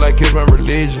money like it's my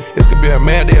religion. This could be a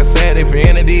mad day, a sad day for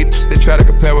vanity. They try to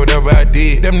compare whatever I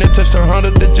did. Them niggas touched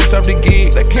 100, they just off the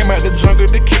gig. They came out the jungle,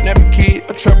 they kidnapping kid.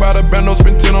 I trap out a bando,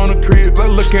 spend 10 on the crib. I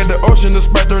look at the ocean, the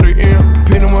spot 30 M.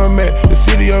 Depending where I'm at, the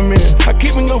city I'm in. I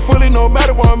keep me no fully, no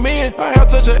matter where I'm in. I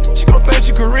have touch her, she gon' think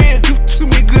she Korean. You f***ing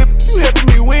me good, you helping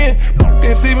me win.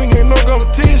 Didn't see me, ain't no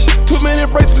competition. Too many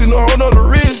bracelets, no hold on the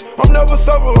wrist. I'm never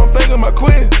sober, I'm thinking my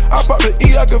quit. I pop the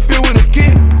E, I can feel when the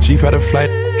kid. She had a flight,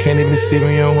 can't even see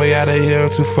me on way out of here. I'm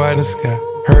too far in the sky.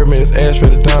 Heard me, it's ash for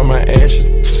the dump, my ashes.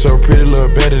 So pretty, little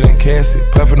better than Cassie.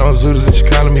 Puffin' on Zooters and she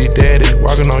calling me daddy.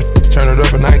 Walking on turn it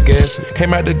up and not gassing.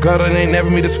 Came out the gutter and ain't never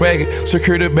me the swagger.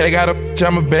 Secure the bag, got a bitch,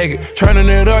 I'm a bagger. Turning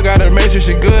it up, gotta make sure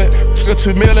she good. Got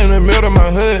 2 mil in the middle of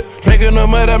my hood. Drinking the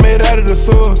mud I made out of the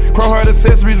sewer. Chrome heart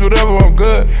accessories, whatever, I'm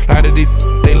good. A lot of these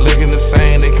they looking the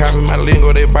same. They copy my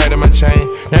lingo, they biting my chain.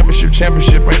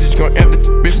 Championship, ain't just gon' empty.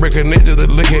 Big breaker niggas to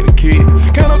look at the kid.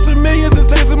 Count up some millions and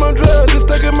take some on drugs. Just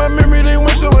stuck in my memory, they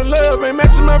weren't showing love. Ain't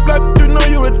matching my fly, you know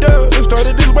you a dub. Just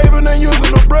started this wave and ain't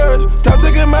using no brush. Stop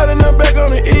taking them out and I'm back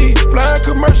on the E. Flying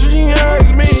commercial, you ain't high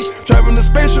as me. Driving the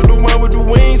spaceship, the one with the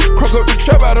wings. Crook up the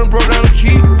trap, I done broke down the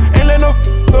key. Ain't let no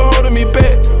go holding me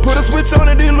back. Put a switch on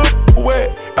and they look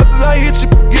wet. After I hit you,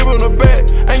 give him a back.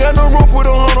 Ain't got no room, put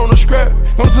a hand on the scrap.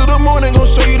 Go to the morning, gon'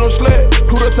 show you no slack.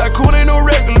 Pluto Tycoon ain't no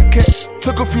regular cat.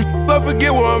 Took a few, I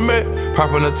forget where I'm at.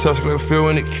 Poppin' a touch, like a feel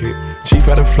when it kick. Chief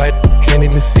out of flight, can't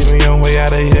even see me on way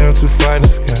out of here. I'm too far in the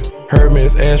sky. Heard me,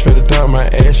 it's ash for the dump, my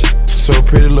ashes. So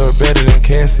pretty, little better than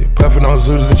Cassie. Puffin' on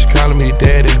Zooters and she calling me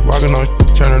daddy. Walking on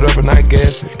turn it up and not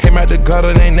gassing. Came out the gutter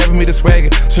and ain't never me the swagger.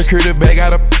 Secure the bag,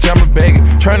 got a bitch, I'm a bagger.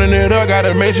 Turning it up,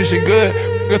 gotta make sure she good.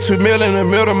 Got 2 mil in the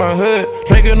middle of my hood.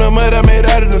 Drinking the mud I made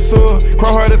out of the sewer.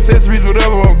 Chrome heart accessories,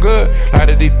 whatever, I'm good. A lot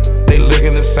of these they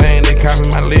looking the same. They copy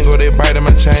my lingo, they biting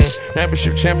my chain.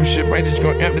 Championship, ain't just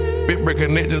gon' empty. Big breaker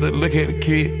niggas to look at the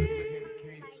kid.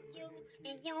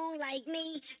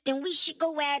 Then we should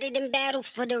go at it and battle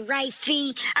for the right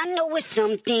fee. I know it's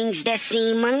some things that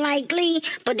seem unlikely,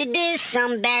 but it is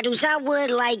some battles I would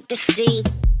like to see.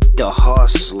 The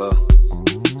Hustler.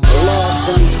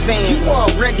 Lawson fan, you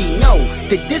already know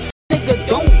that this nigga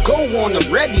don't go on the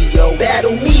radio.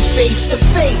 Battle me face to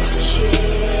face.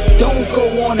 Don't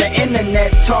go on the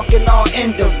internet talking all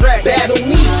indirect. Battle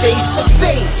me face to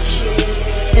face.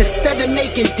 Instead of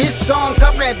making diss songs,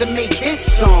 I'd rather make his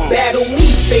songs. Battle me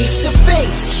face to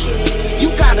face. You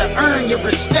gotta earn your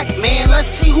respect, man. Let's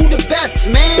see who the best,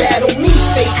 man. Battle me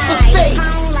face to face. If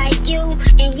I don't like you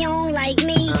and you don't like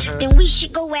me, then we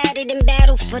should go at it and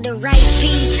battle for the right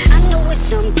fee. I know it's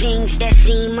some things that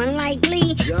seem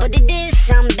unlikely, but it is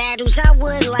some battles I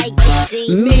would like to see.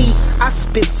 Me, I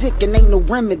spit sick and ain't no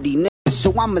remedy, nigga.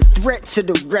 So I'm a threat to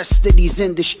the rest of these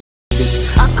industries.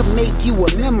 I could make you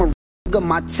a memory.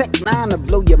 My tech 9 to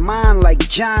blow your mind like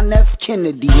John F.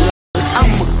 Kennedy.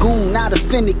 I'm a goon, not a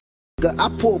finicky. I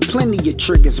pull plenty of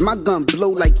triggers. My gun blow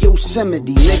like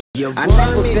Yosemite. I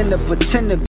never been a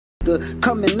pretender.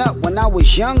 Coming up when I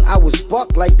was young, I was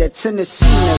sparked like that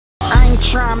Tennessee. I ain't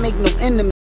trying to make no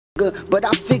enemy. but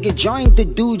I figured y'all ain't the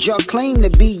dude y'all claim to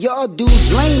be. Y'all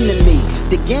dudes lame to me.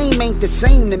 The game ain't the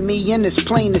same to me, and it's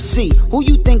plain to see. Who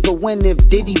you think will win if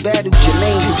Diddy battled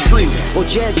Jermaine Dupri or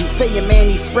Jazzy Faye and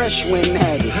Manny Fresh win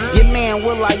at it? Your man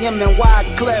will.i.am and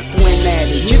Wyclef win at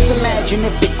it. Just imagine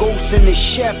if the Ghost and the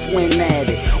Chef win at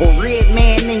it, or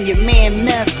Redman and your man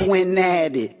Meth win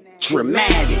at it.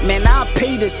 Dramatic, man, I'll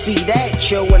pay to see that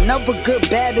show. Another good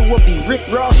battle will be Rick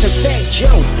Ross and Fat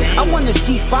Joe. I wanna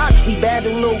see Foxy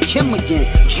battle Lil Kim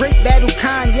again, Drake battle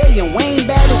Kanye, and Wayne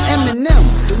battle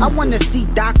Eminem. I wanna see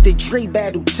Dr. Dre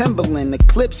battle Timberland,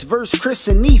 Eclipse verse Chris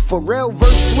and E, Pharrell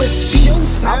verse Swiss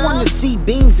Beats. I wanna see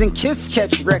Beans and Kiss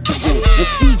catch record again, and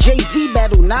see Jay-Z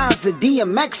battle Nas and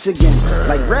DMX again.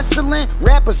 Like wrestling,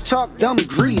 rappers talk dumb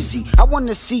greasy. I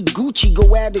wanna see Gucci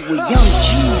go at it with Young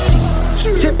Jeezy.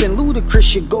 Tip and Ludacris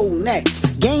should go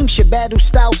next. Game should battle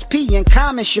Styles P, and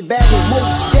Common should battle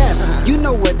Mos Def. You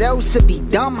know what else would be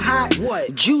dumb hot?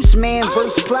 What? Juice Man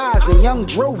vs. Plies and Young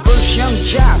Dro vs. Young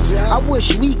Jock. I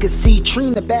wish we could see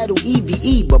Trina battle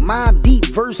EVE, but Mobb Deep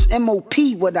vs. MOP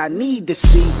what I need to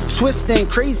see. Twista and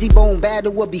Crazy Bone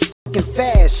battle would be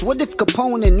fast. What if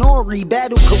Capone and Nori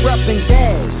battle Corrupt and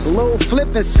Daz? Lil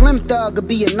Flip and Slim Thug would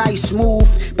be a nice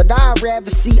move, but I'd rather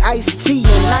see Ice-T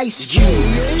and Ice Cube.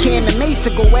 Cam and Mesa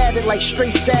go at it like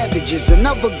straight savages.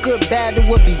 Another good battle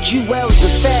would be Jewels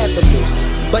and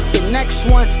Fabulous. But the next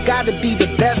one gotta be the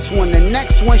best one. The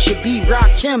next one should be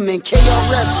Rakim and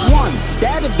KRS-One.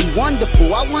 That'd be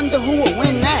wonderful. I wonder who will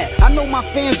win that. I know my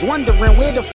fans wondering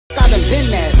where the I done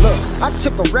been at. Look, I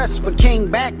took a rest but came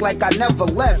back like I never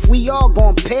left. We all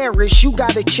gon' perish, you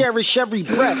gotta cherish every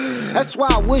breath. That's why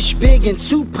I wish Big and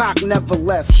Tupac never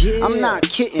left. I'm not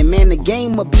kidding, man, the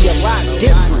game would be a lot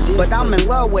different. But I'm in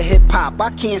love with hip-hop,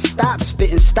 I can't stop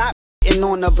spitting, stop hitting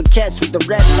on other cats with the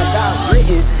raps I got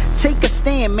written. Take a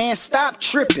stand, man, stop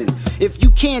tripping. If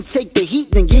you can't take the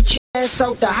heat, then get your ass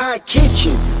out the hot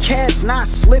kitchen. Cats not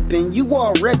slipping, you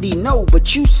already know,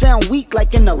 but you sound weak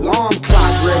like an alarm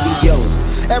clock radio.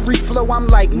 Every flow I'm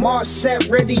like Mars set,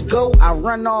 ready, go. I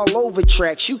run all over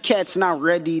tracks, you cats not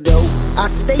ready though. I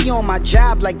stay on my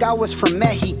job like I was from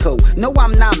Mexico. No,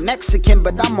 I'm not Mexican,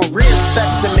 but I'm a real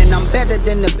specimen. I'm better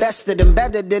than the best of them,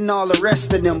 better than all the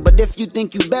rest of them. But if you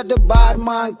think you better, bad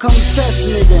mine, come test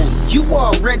me then. You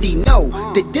already know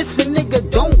that this a nigga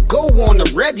don't go on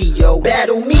the radio.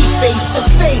 Battle me face to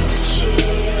face.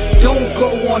 Don't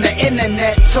go on the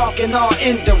internet talking all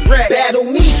indirect. Battle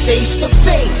me face to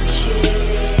face.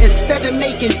 Instead of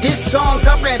making diss songs,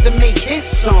 I'd rather make his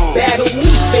songs. Battle me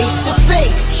face to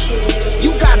face.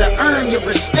 You gotta earn your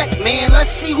respect, man. Let's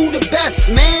see who the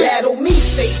best, man. Battle me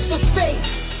face to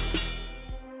face.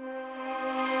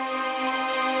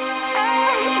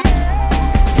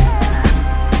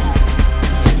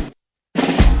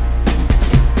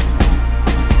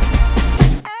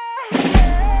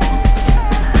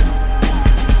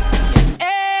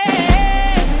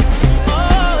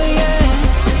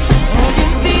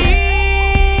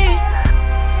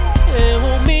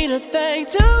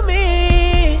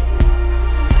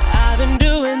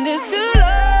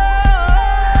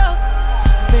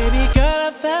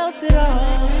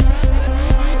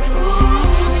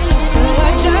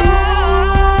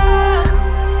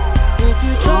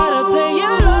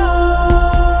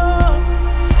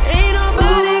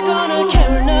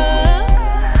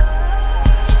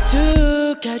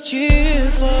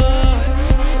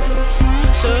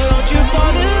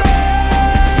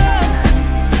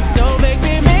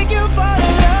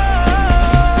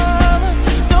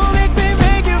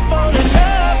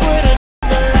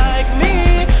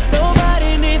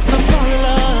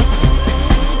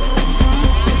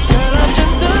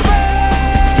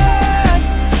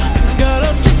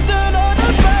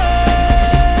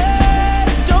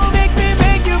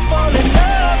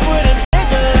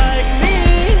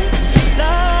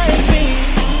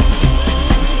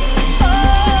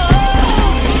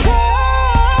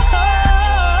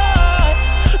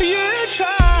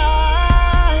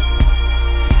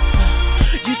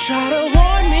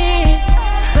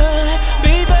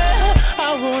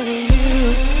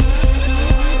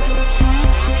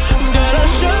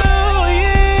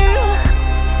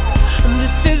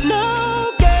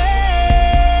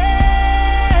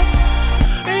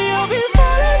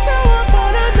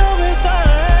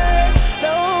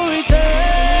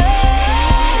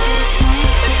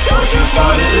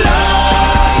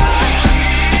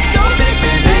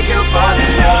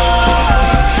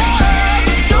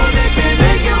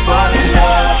 Fall in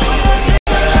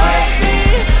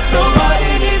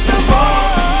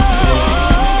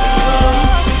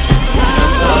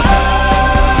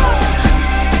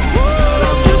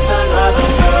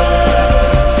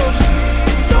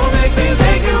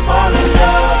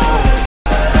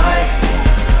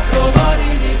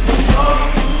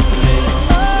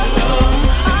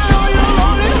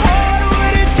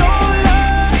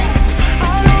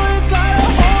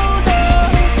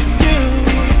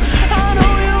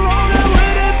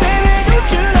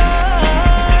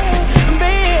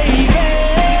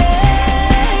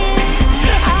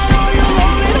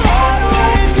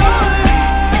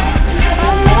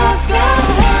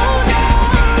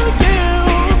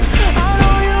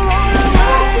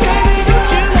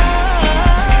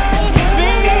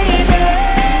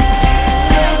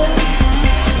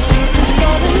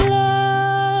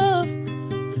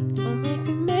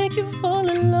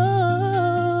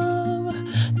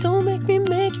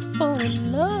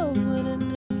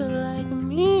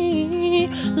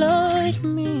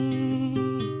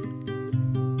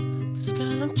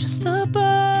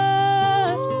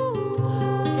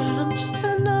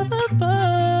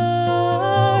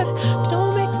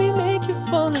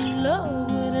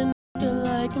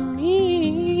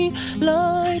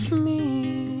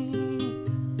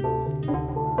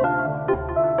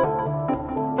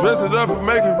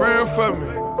for me.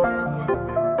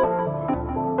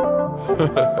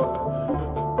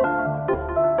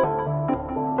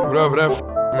 Whatever that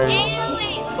means.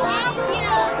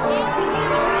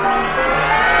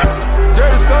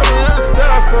 Dirty something in the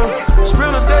styrofoam.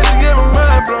 Spend a day to get my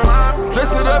mind blown.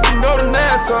 Dress it up, you know the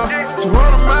Nassau.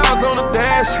 200 miles on the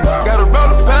dash. Gotta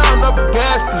roll a pound up a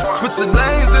gas. Switching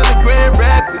lanes in the Grand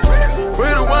Rapids. We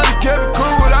the one that kept it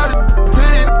cool without it.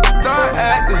 Till you start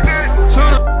acting.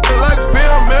 Shoot it like a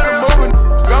film in a movie.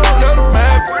 Gonna let them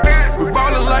have it. We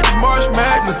ballin' like the March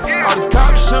Madness. All this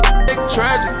cop shit make it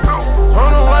tragic. I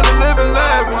don't wanna live in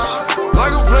lavish.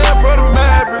 Like I'm playing for the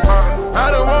Mavericks. I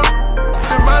don't want to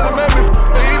might have made me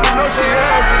even though she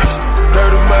average.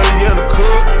 Dirty money in the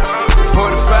cook.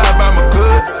 45 by my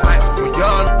good. When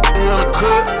young in the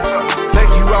cook. Take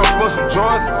you out for some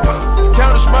joints.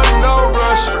 Count this money, no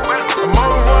rush. I'm on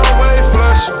the one-way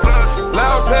flush.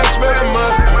 Loud pass smelling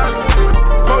mustard.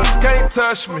 Police can't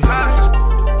touch me.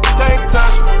 Can't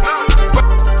touch me.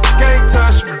 Can't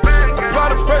touch me. Apply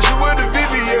the pressure with the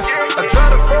VVS. I try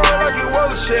to fall like it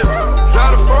was a ship. Try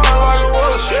to fall like it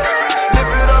was a ship.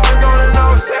 Lift it up and go and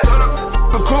offset.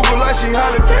 The cougar like she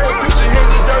Holly Berry. Future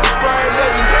hits the dirty sprite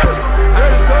legendary.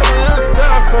 Dirty something in the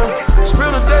styrofoam.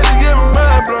 Spend a day to get my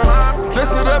mind blown.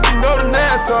 Dress it up, you know the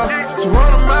Nassau.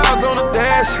 200 miles on the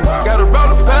dash. Gotta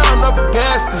roll a pound up a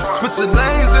gas. Switching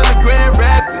lanes in the Grand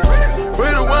Rapids. We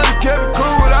the one that kept it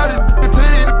cool without it. Till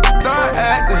you start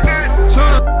acting. Shoot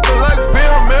it like a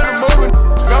film in a movie.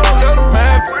 Gonna let them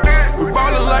have it. We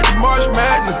ballin' like the March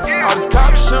Madness. All this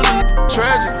cop shooting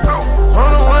tragic. I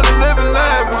don't wanna live in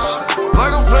lavish.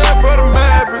 Like I'm playing for the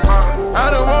Mavericks. I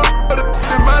don't want to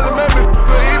might have made me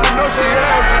even though she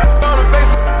average. On the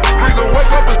basic, we gon'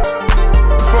 wake up and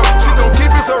fuck. She gon'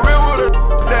 keep it so real with her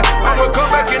that I'ma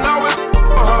come back and always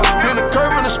in the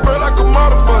curve and the spread like a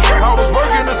motor bus. I was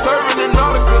working and serving in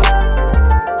Nautica.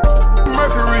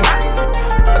 Mercury,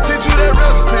 I teach you that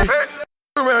recipe.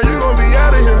 Around, you gon' be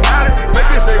out of here.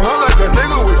 Make it say huh like a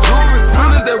nigga with jewelry.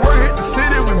 Soon as that word hit the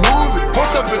city, we move it.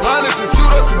 Post up in Linus and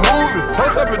shoot us a movie.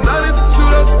 Post up in Linus and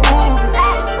shoot us a movie.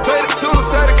 Take it to the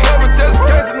side of club and just in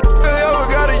case a nigga ever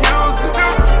gotta use it.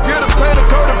 Get a paint and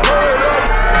coat the bird up.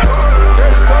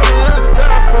 Dirty something in the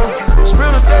styrofoam.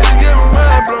 Spend a day to get my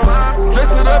mind blown.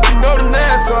 Dress it up, you know the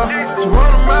Nassau.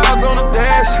 200 miles on the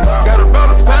dash. Gotta roll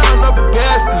a pound up a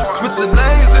gas. Switching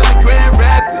lanes in the Grand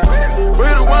Rapids. We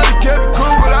the one that kept it cool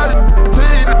without it. Till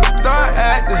you start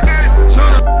acting. Shoot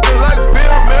it like a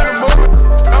film in a movie.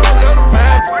 I don't let them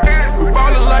have it. We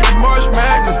ballin' like the March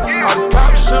Madness. All this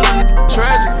cop shooting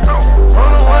tragic. I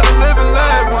don't wanna live in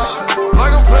lavish.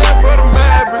 Like I'm playing for the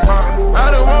Mavericks.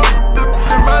 I don't want to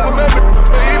might have made me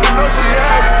even though she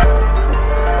average.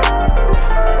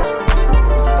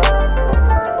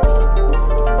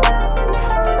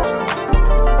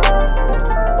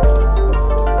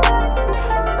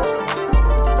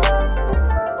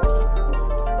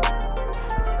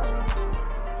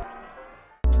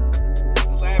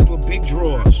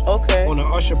 Okay. On the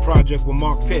Usher project with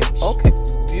Mark Pitts. Okay,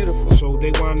 beautiful. So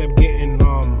they wound up getting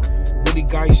Willie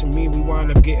Geist and me. We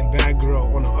wound up getting Bad Girl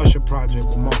on the Usher project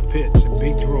with Mark Pitts and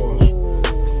Big Draws.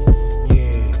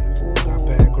 Yeah, got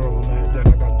Bad Girl on that. Then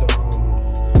I got the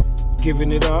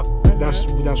Giving It Up. That's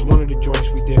one of the joints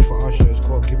we did for Usher. It's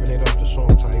called Giving It Up. The song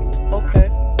title. Okay.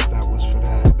 That was for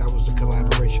that. That was the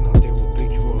collaboration I did with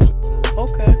Big Draws.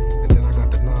 Okay. And then I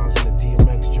got the Nas and the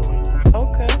DMX joint.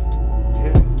 Okay.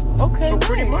 Okay, so nice.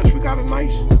 Pretty much we got a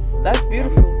nice. That's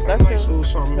beautiful. That's nice little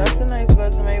something. That's a nice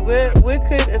resume. Where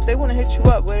could, if they want to hit you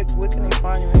up, where can they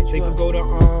find you? They could go to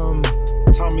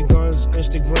Tommy Guns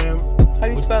Instagram. How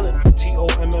do you spell it?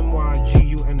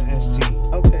 TOMMYGUNST.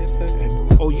 Okay, perfect.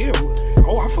 Oh yeah.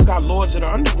 Oh, I forgot Lords of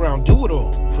the Underground. Do It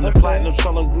All from the platinum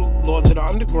selling group Lords of the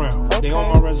Underground. Okay. They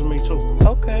on my resume too.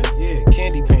 Okay. Yeah,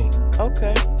 Candy Paint.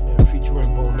 Okay. Yeah,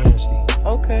 featuring Bo Nasty.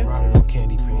 Okay. Riding on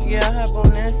Candy Paint. Yeah, I had Bo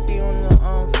Nasty on the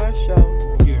first show.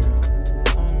 Yeah.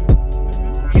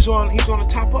 He's on the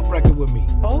Top Up record with me.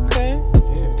 Okay.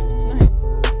 Yeah. Nice.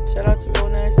 Shout out to Bo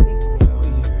Nasty. Hell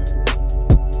yeah.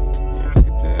 Yeah, look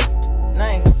at that.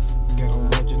 Nice. Ghetto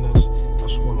Legend.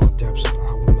 That's one on Depp's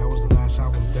album. That was the last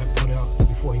album Depp put out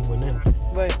before he went in.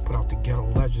 Right. Put out the Ghetto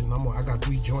Legend. I got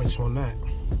 3 joints on that.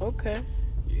 Okay.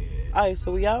 Yeah. Alright,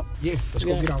 so we out? Yeah, let's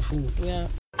go get our food. Yeah.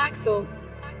 Axel.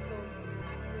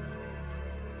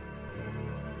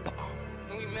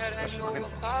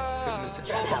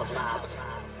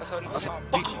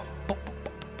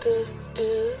 This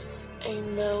is a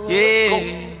mellow.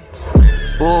 Yeah.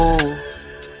 Oh.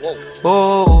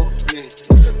 Oh.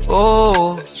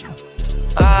 Oh.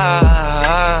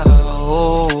 Ah.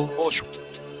 Oh.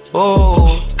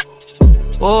 Oh.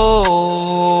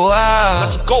 Oh. Ah.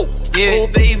 Let's go. Yeah,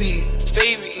 baby,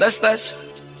 let's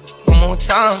one more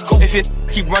time. If it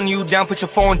keep running you down, put your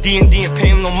phone D&D and pay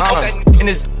him no mind. And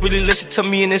this really listen to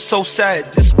me and it's so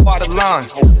sad. This is part of the line.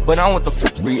 But I want the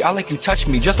free. I like you touch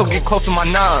me, just don't get close to my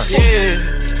nine.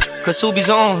 Yeah, cause Subi's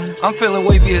on. I'm feeling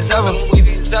wavy as ever.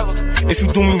 If you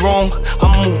do me wrong,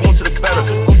 I'ma move on to the better.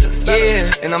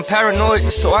 Yeah, and I'm paranoid,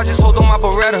 so I just hold on my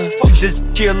Beretta. This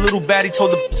here little baddie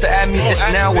told the to add me, it's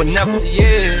now or never.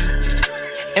 Yeah.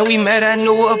 And we met at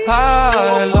New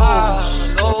Apollo's,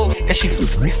 and she flew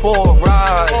me for a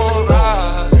ride.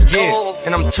 Yeah,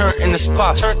 and I'm turned in the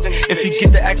spot. If you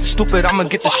get to acting stupid, I'ma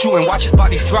get to shooting. Watch his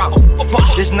body drop.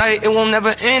 This night, it won't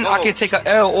never end. I can't take a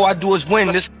L, all I do is win.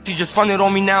 This she just funded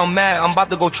on me, now I'm mad. I'm about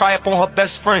to go try up on her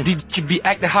best friend. These should be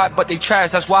acting hot, but they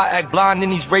trash. That's why I act blind in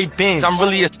these Ray-Bans. I'm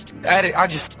really a addict, I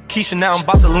just Keisha, now I'm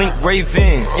about to link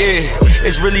Raven. Yeah,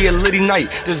 it's really a litty night.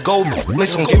 This gold,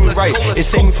 listen, get me right. It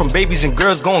saved me from babies and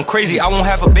girls going crazy. I won't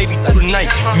have a baby through the night.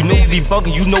 You know we be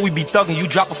bugging, you know we be thugging. You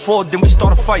drop a 4, then we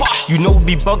start a fight. You know we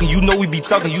be bugging, you know we be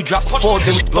thugging. You drop a 4,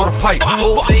 then we start a fight.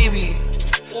 Oh baby,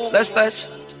 let's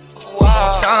one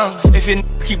more time. If it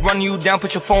keep running you down,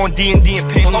 put your phone D&D and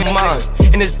pay on your mind.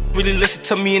 And this really listen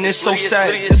to me and it's so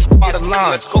sad. This is part of the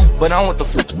line. But I want the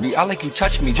free. I like you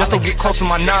touch me, just don't get close to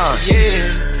my nine.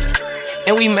 Yeah.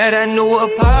 And we met at New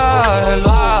Apollo's,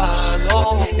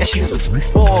 and she flew me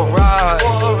for a ride.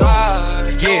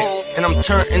 Yeah, and I'm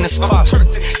turned in the spot.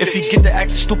 If you get to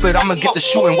acting stupid, I'ma get to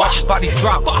shooting. Watch his body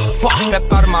drop.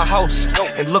 Step out of my house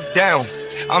and look down.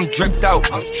 I'm dripped out.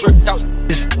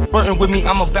 This running with me,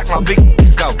 I'ma back my big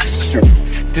out.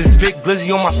 This big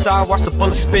glizzy on my side, watch the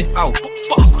bullet spit out.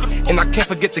 And I can't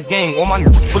forget the gang, all my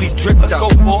fully dripped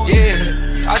out.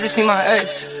 Yeah, I just see my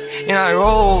ex, and I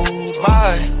roll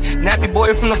by. Nappy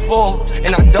boy from the fall,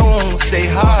 and I don't say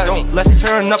hi. Let's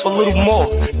turn up a little more.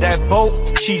 That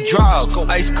boat, she drive.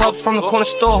 Ice cups from the corner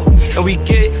store, and we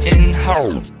get in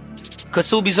home. Cause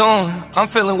Subi's on, I'm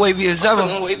feeling wavy as ever.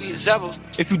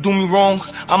 If you do me wrong,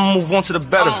 I'ma move on to the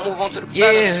better.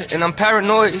 Yeah, and I'm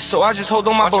paranoid, so I just hold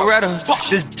on my Beretta.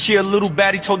 This here little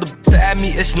baddie told the to add me,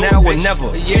 it's now or never.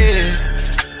 Yeah.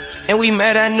 And we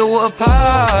met at New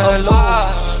Apollo's,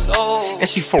 and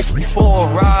she flew me for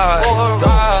a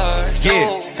ride.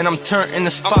 Yeah, and I'm turned in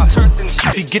the spot.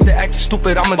 If you get to acting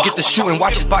stupid, I'ma get to shooting.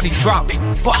 Watch his body drop.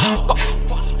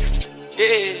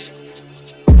 Yeah,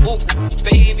 ooh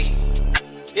baby.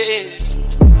 Yeah,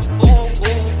 ooh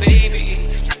baby.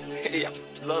 Yeah,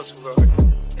 love Swerve.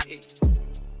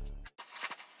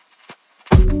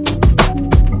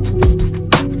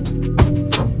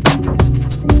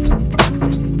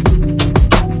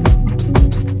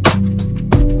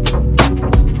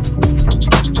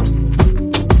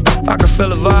 I can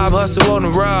feel a vibe, hustle on the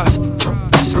ride.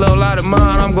 Slow light of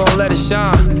mine, I'm gon' let it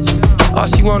shine. All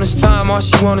she want is time, all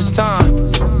she want is time.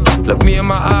 Look me in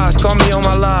my eyes, call me on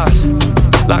my lies.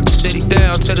 Lock the city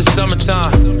down till the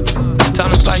summertime.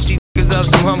 Time to slice these niggas up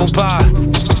some humble pie.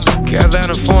 Caravan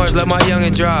of foreigns, let my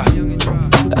youngin' drive.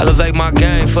 Elevate my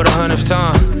game for the 100th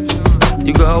time.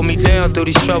 You can hold me down through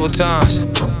these troubled times,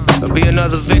 or be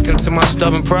another victim to my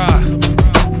stubborn pride.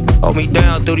 Hold me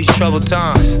down through these troubled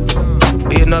times,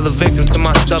 be another victim to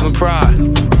my stubborn pride.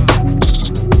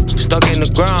 Stuck in the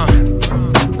grind,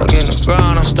 stuck in the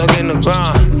grind, I'm stuck in the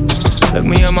grind. Look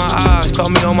me in my eyes, call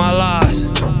me on my lies.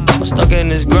 I'm stuck in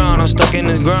this grind, I'm stuck in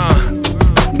this grind.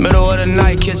 Middle of the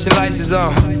night, kitchen lights is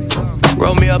on.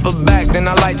 Roll me up a back, then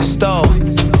I light the stove.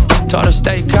 Taught her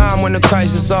stay calm when the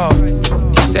crisis on.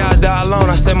 She say I die alone,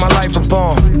 I set my life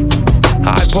upon.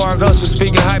 High Park hustle,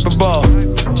 speaking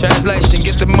hyperbole. Translation,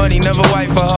 get the money, never wait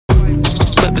for her.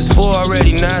 Clip is full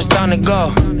already, now it's time to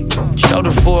go.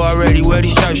 Shoulder full already, where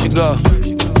these stripes should go.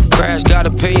 Crash got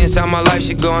opinions, how my life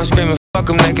should go. I'm screaming, fuck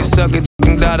them, they can suck it,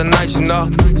 and die tonight, you know.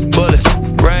 Bullets,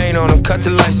 rain on them, cut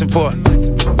the light support.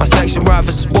 My section ride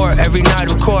for sport, every night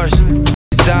of course.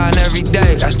 It's dying every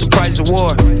day, that's the price of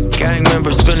war. Gang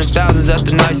members spending thousands at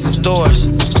the nicest stores.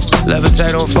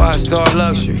 Levitate on 5-star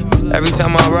luxury. Every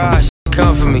time I ride, she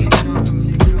come for me.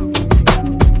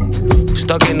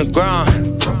 Stuck in the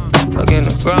grind, stuck in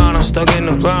the grind, I'm stuck in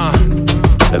the grind.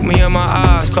 Look me in my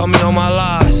eyes, call me on my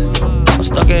lies. I'm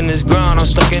stuck in this grind, I'm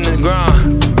stuck in this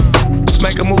grind.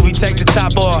 Make a movie, take the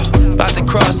top off. About to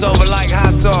cross over like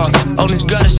hot sauce. On this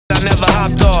gutter shit, I never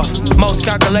hopped off. Most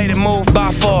calculated move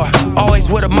by far. Always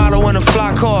with a model in a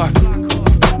fly car.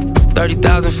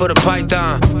 30,000 for the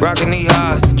python. Rockin' knee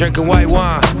highs, drinking white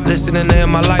wine. Listening to in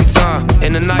my lifetime.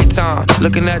 In the nighttime,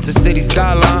 looking at the city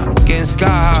skyline. Getting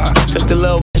sky high. Took the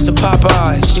little to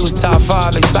Popeye. She was top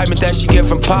 5. Excitement that she get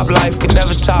from pop life could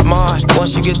never top mine.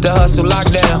 Once you get the hustle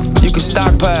locked down, you can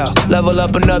stockpile. Level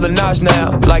up another notch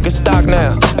now, like a stock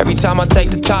now. Every time I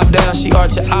take the top down, she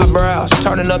arch her eyebrows.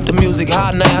 Turning up the music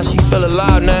hot now, she feel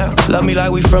alive now. Love me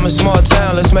like we from a small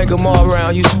town, let's make them all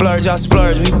round. You splurge, I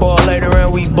splurge, we ball later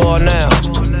and we ball now.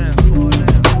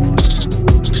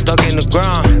 Stuck in the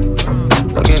ground,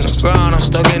 stuck in the ground, I'm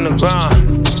stuck in the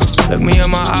ground. Look me in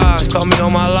my eyes, call me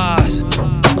on my lies.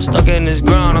 I'm stuck in this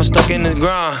grind, I'm stuck in this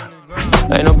grind.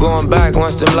 Ain't no going back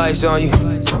once the lights on you.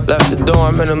 Left the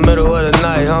dorm in the middle of the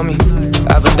night, homie.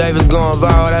 Affidavits going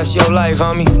viral, that's your life,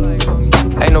 homie.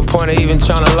 Ain't no point of even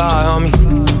tryna lie, homie.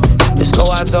 Just go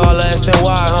out to all the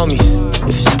SNY, homies.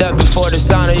 If you step before the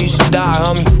signer, you should die,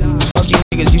 homie. Fuck you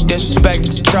niggas, you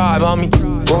disrespected the tribe, homie.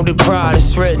 Wounded pride,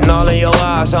 it's written all in your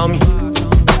eyes, homie.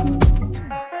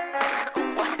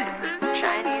 What is this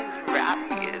Chinese rap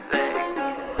music?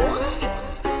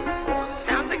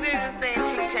 Sounds like they're just saying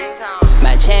ching chang chong.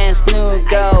 My chance new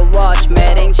girl watch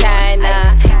made in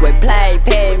China. We play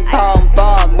ping pong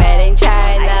ball made in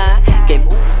China. Get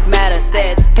metal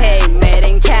sets pay made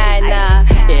in China.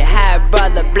 It had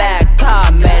brother black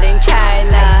car made in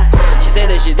China. She said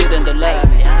that she didn't love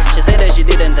me. She said that she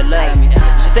didn't love me.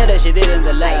 She said that she didn't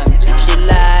love me. She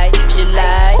lied, she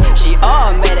lied. She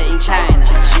all made it in China.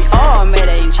 She all made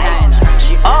it in China.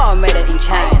 She all made it in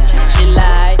China. She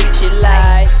lied, she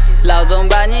lied. 老总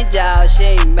把你叫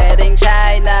醒 ，Made in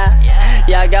China，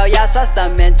 牙膏牙刷上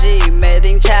面挤 ，Made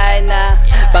in China，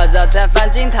 把早餐放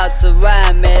进陶瓷碗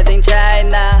 ，Made in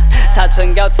China， 擦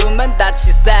唇膏出门打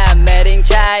气伞 ，Made in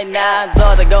China，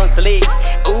 坐在公司里，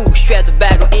旋转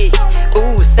办公椅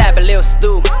，360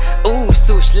度，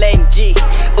速食雷尼机，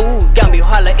钢笔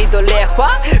画了一朵莲花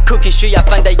 ，Cookie 需要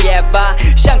放的夜吧，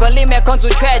相框里面空出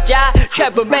全家，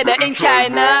全部 Made in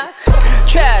China。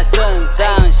 全身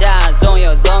上下总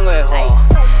有中国货，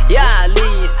压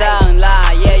力上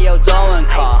来也有中文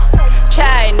课。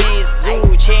Chinese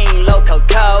入侵 local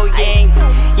口音，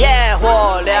野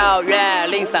火燎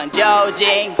原淋上酒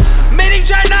精。Made in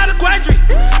China 的怪罪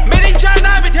 ，Made in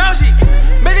China 被调戏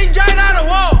 ，Made in China 的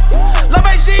货，老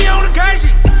百姓用的开心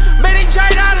 ，Made in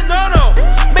China 的 no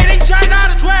no，Made in China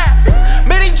的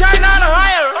trap，Made in China 的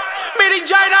higher。Made in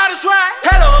China 的帅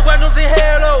 ，Hello 和观众 say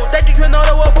hello， 带起拳头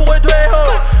的我不会退后，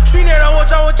训练让我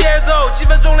掌握节奏，几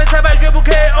分钟内裁判宣布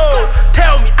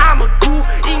KO。Tell me I'm a cool，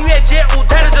 音乐节舞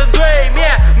台的正对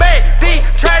面 ，Made in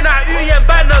China 预言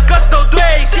般的歌词都兑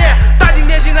现，大经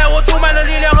典现在我充满了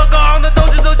力量和高昂的斗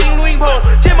志走进录音棚，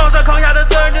肩膀上扛下的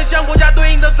责任正向国家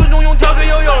对应的尊重，用跳水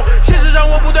游泳，现实让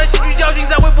我不断吸取教训，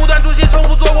才会不断出现重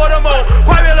复做我的梦，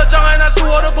跨越了障碍那是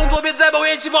我的工作，别再抱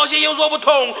怨起跑线有所不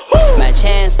同。My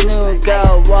chance new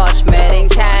girl watch made in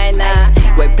China.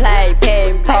 We play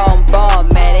ping pong ball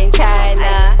made in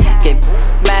China. Get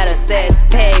metal sets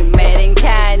pay made in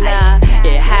China.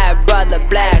 It had brother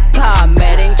black car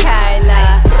made in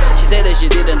China. She said that she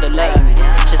didn't love me.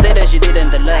 She said that she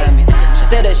didn't love me. She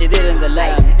said that she didn't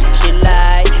love me. She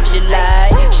lied, she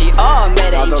lied. She all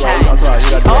made it in China.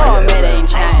 She all made it in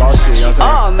China. She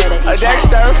all made it in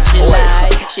China. She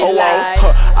lied, she lied.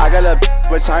 I got a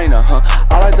with China, huh?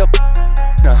 I like the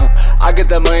I get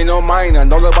the money, no minor.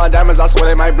 Don't look about diamonds, I swear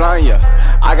they might blind ya.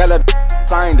 I got a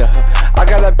signed her. I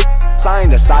got a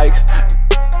signed her, psych.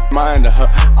 Mind her.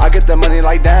 I get the money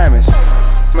like diamonds.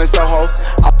 I'm in Soho.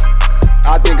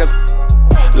 I think it's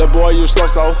little boy, you slow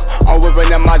so. I'm whipping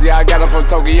that Mazzy, I got them from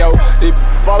Tokyo. They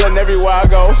falling everywhere I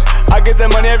go. I get the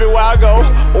money everywhere I go.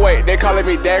 Wait, they calling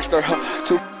me Dexter.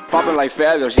 Too popping like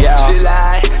feathers, yeah. She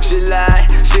lie, she lie,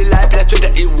 she lie， 别觉得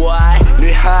意外。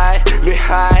女孩，女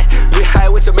孩，女孩，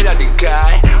为什么要离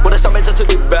开？我的上面这次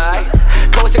李白，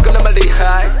看我性格那么厉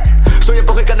害，所以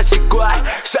不会感到奇怪。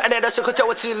睡暗恋的时候叫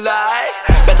我起来，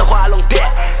别再画龙点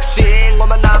睛，我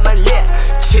们那么年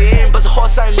轻，不是火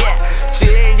山炼金，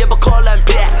也不可能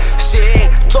变心。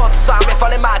桌子上面放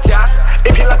的麻将，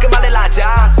一瓶老干妈的辣酱，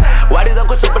外地人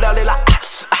会受不了的辣。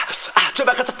嘴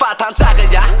巴开始发烫，咋个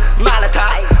样？买了它，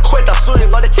回到属于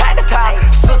我的 Chinatown。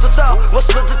10只手，我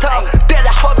10只头，点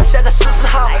燃火把，现在是时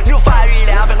候。你无法预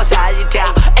料，被我吓一跳。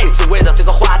一直围绕这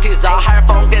个话题绕，海尔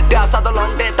疯癫，屌啥都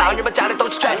弄得到。你们家的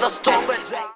东西全都是中国人。